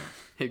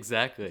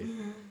 Exactly.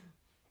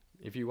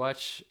 If you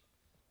watch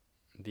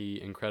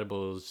The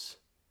Incredibles,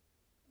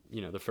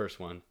 the first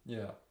one.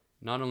 Yeah.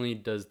 Not only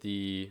does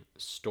the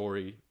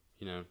story,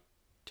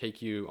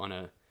 take you on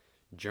a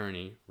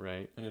journey,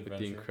 right, with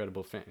the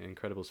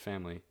Incredibles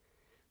family,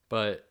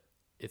 but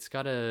it's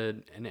got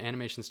an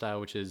animation style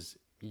which is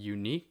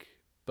unique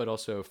but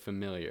also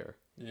familiar.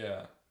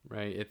 Yeah.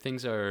 Right.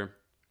 Things are,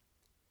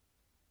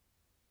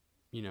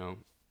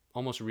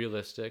 almost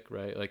realistic,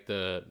 right? Like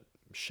the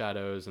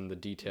shadows and the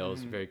details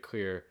very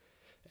clear,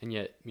 and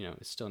yet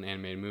it's still an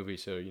animated movie,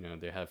 so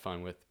they have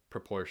fun with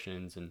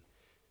proportions and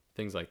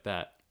things like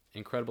that.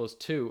 Incredibles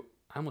 2,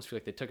 I almost feel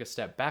like they took a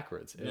step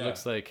backwards. It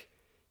looks like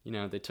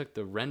they took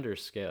the render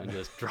scale and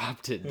just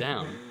dropped it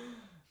down.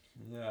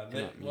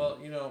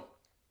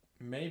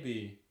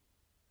 Maybe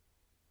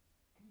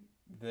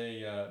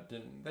they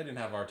didn't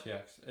have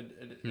RTX.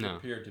 It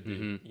appeared to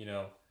be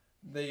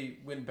they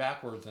went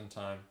backwards in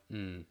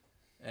time.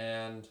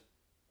 And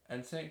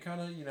saying kind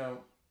of,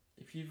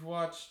 if you've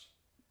watched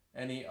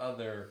any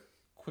other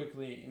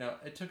quickly,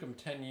 it took them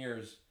 10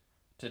 years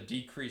to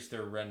decrease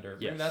their render.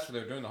 Yes. Maybe that's what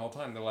they're doing the whole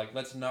time. They're like,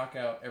 let's knock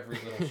out every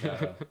little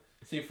shadow.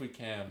 See if we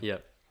can.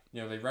 Yep.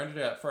 They rendered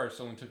it at first.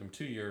 It only took them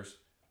 2 years.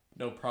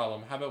 No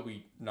problem. How about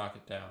we knock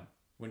it down?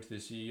 Went to the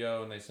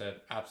CEO and they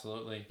said,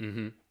 absolutely.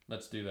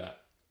 Let's do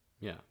that.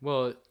 Yeah.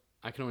 Well,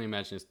 I can only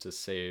imagine it's to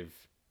save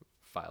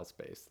file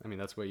space. I mean,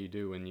 that's what you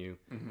do when you...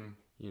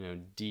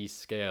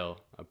 descale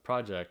a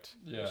project.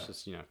 It's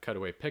just, cut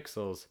away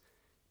pixels.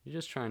 You're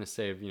just trying to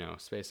save,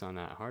 space on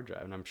that hard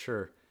drive. And I'm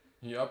sure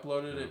he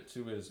uploaded it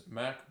to his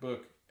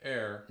MacBook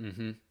Air.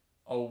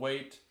 Oh,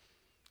 wait,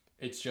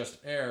 it's just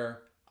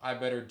Air. I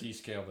better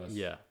descale this.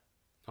 Yeah.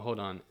 Hold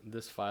on.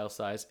 This file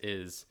size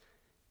is,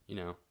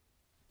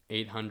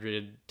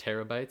 800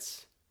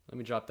 terabytes. Let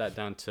me drop that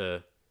down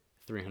to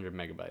 300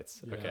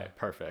 megabytes. Yeah. Okay,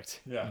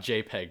 perfect. Yeah.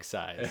 JPEG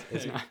size.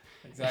 It's not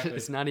exactly.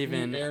 It's not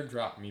even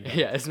airdrop me that.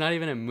 Yeah, it's not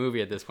even a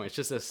movie at this point. It's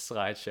just a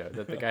slideshow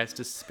that the guy has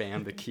to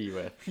spam the key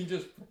with. He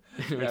just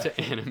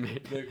to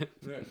animate.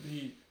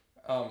 He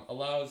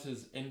allows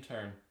his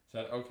intern,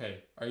 said,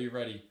 "Okay, are you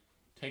ready?"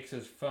 Takes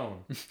his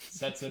phone,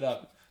 sets it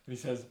up. And he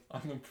says,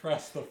 "I'm gonna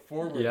press the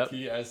forward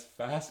key as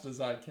fast as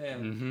I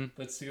can.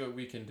 Let's see what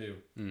we can do."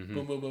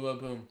 Boom, boom, boom, boom,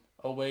 boom.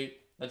 Oh wait.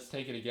 Let's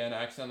take it again.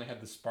 I accidentally had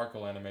the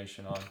sparkle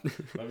animation on.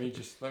 let me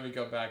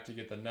go back to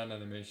get the nun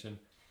animation.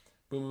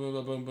 Boom, boom,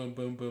 boom, boom, boom,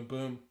 boom, boom,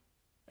 boom.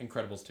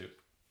 Incredibles 2.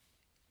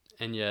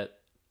 And yet,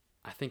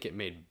 I think it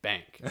made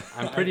bank.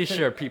 I'm pretty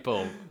sure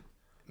people,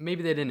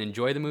 maybe they didn't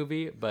enjoy the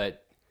movie,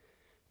 but,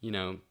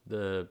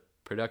 the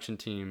production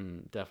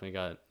team definitely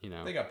got,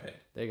 they got paid.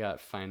 They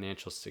got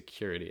financial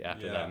security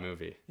after that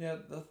movie. Yeah,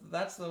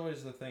 that's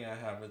always the thing I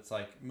have. It's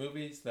like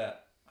movies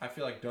that I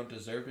feel like don't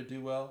deserve to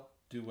do well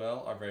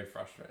are very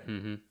frustrating.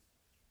 Mm-hmm.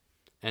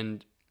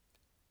 And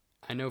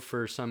I know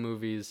for some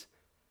movies,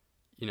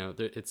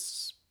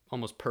 it's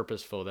almost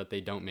purposeful that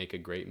they don't make a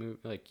great movie,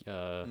 like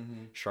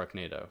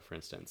Sharknado, for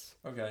instance.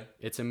 Okay.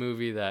 It's a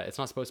movie that it's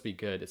not supposed to be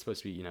good. It's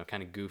supposed to be,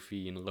 kind of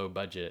goofy and low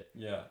budget.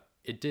 Yeah.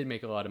 It did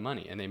make a lot of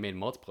money, and they made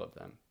multiple of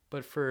them.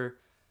 But for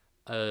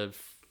a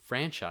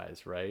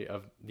franchise, right,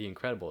 of The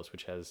Incredibles,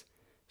 which has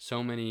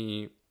so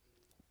many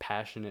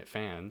passionate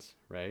fans,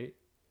 right?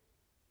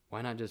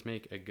 Why not just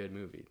make a good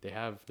movie? They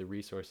have the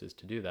resources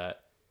to do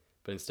that,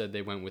 but instead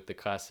they went with the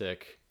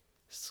classic,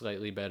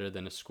 slightly better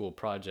than a school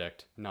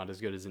project, not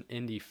as good as an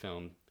indie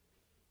film,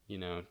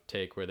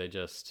 take where they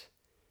just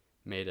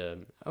made a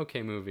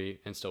okay movie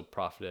and still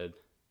profited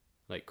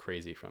like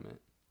crazy from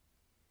it.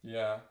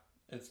 Yeah,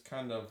 it's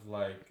kind of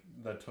like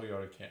the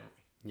Toyota Camry.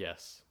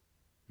 Yes.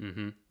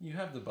 Mm-hmm. You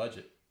have the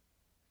budget.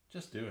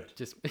 Just do it.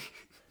 Just.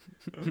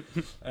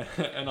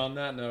 And on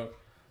that note,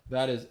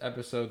 that is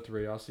episode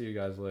 3. I'll see you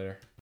guys later.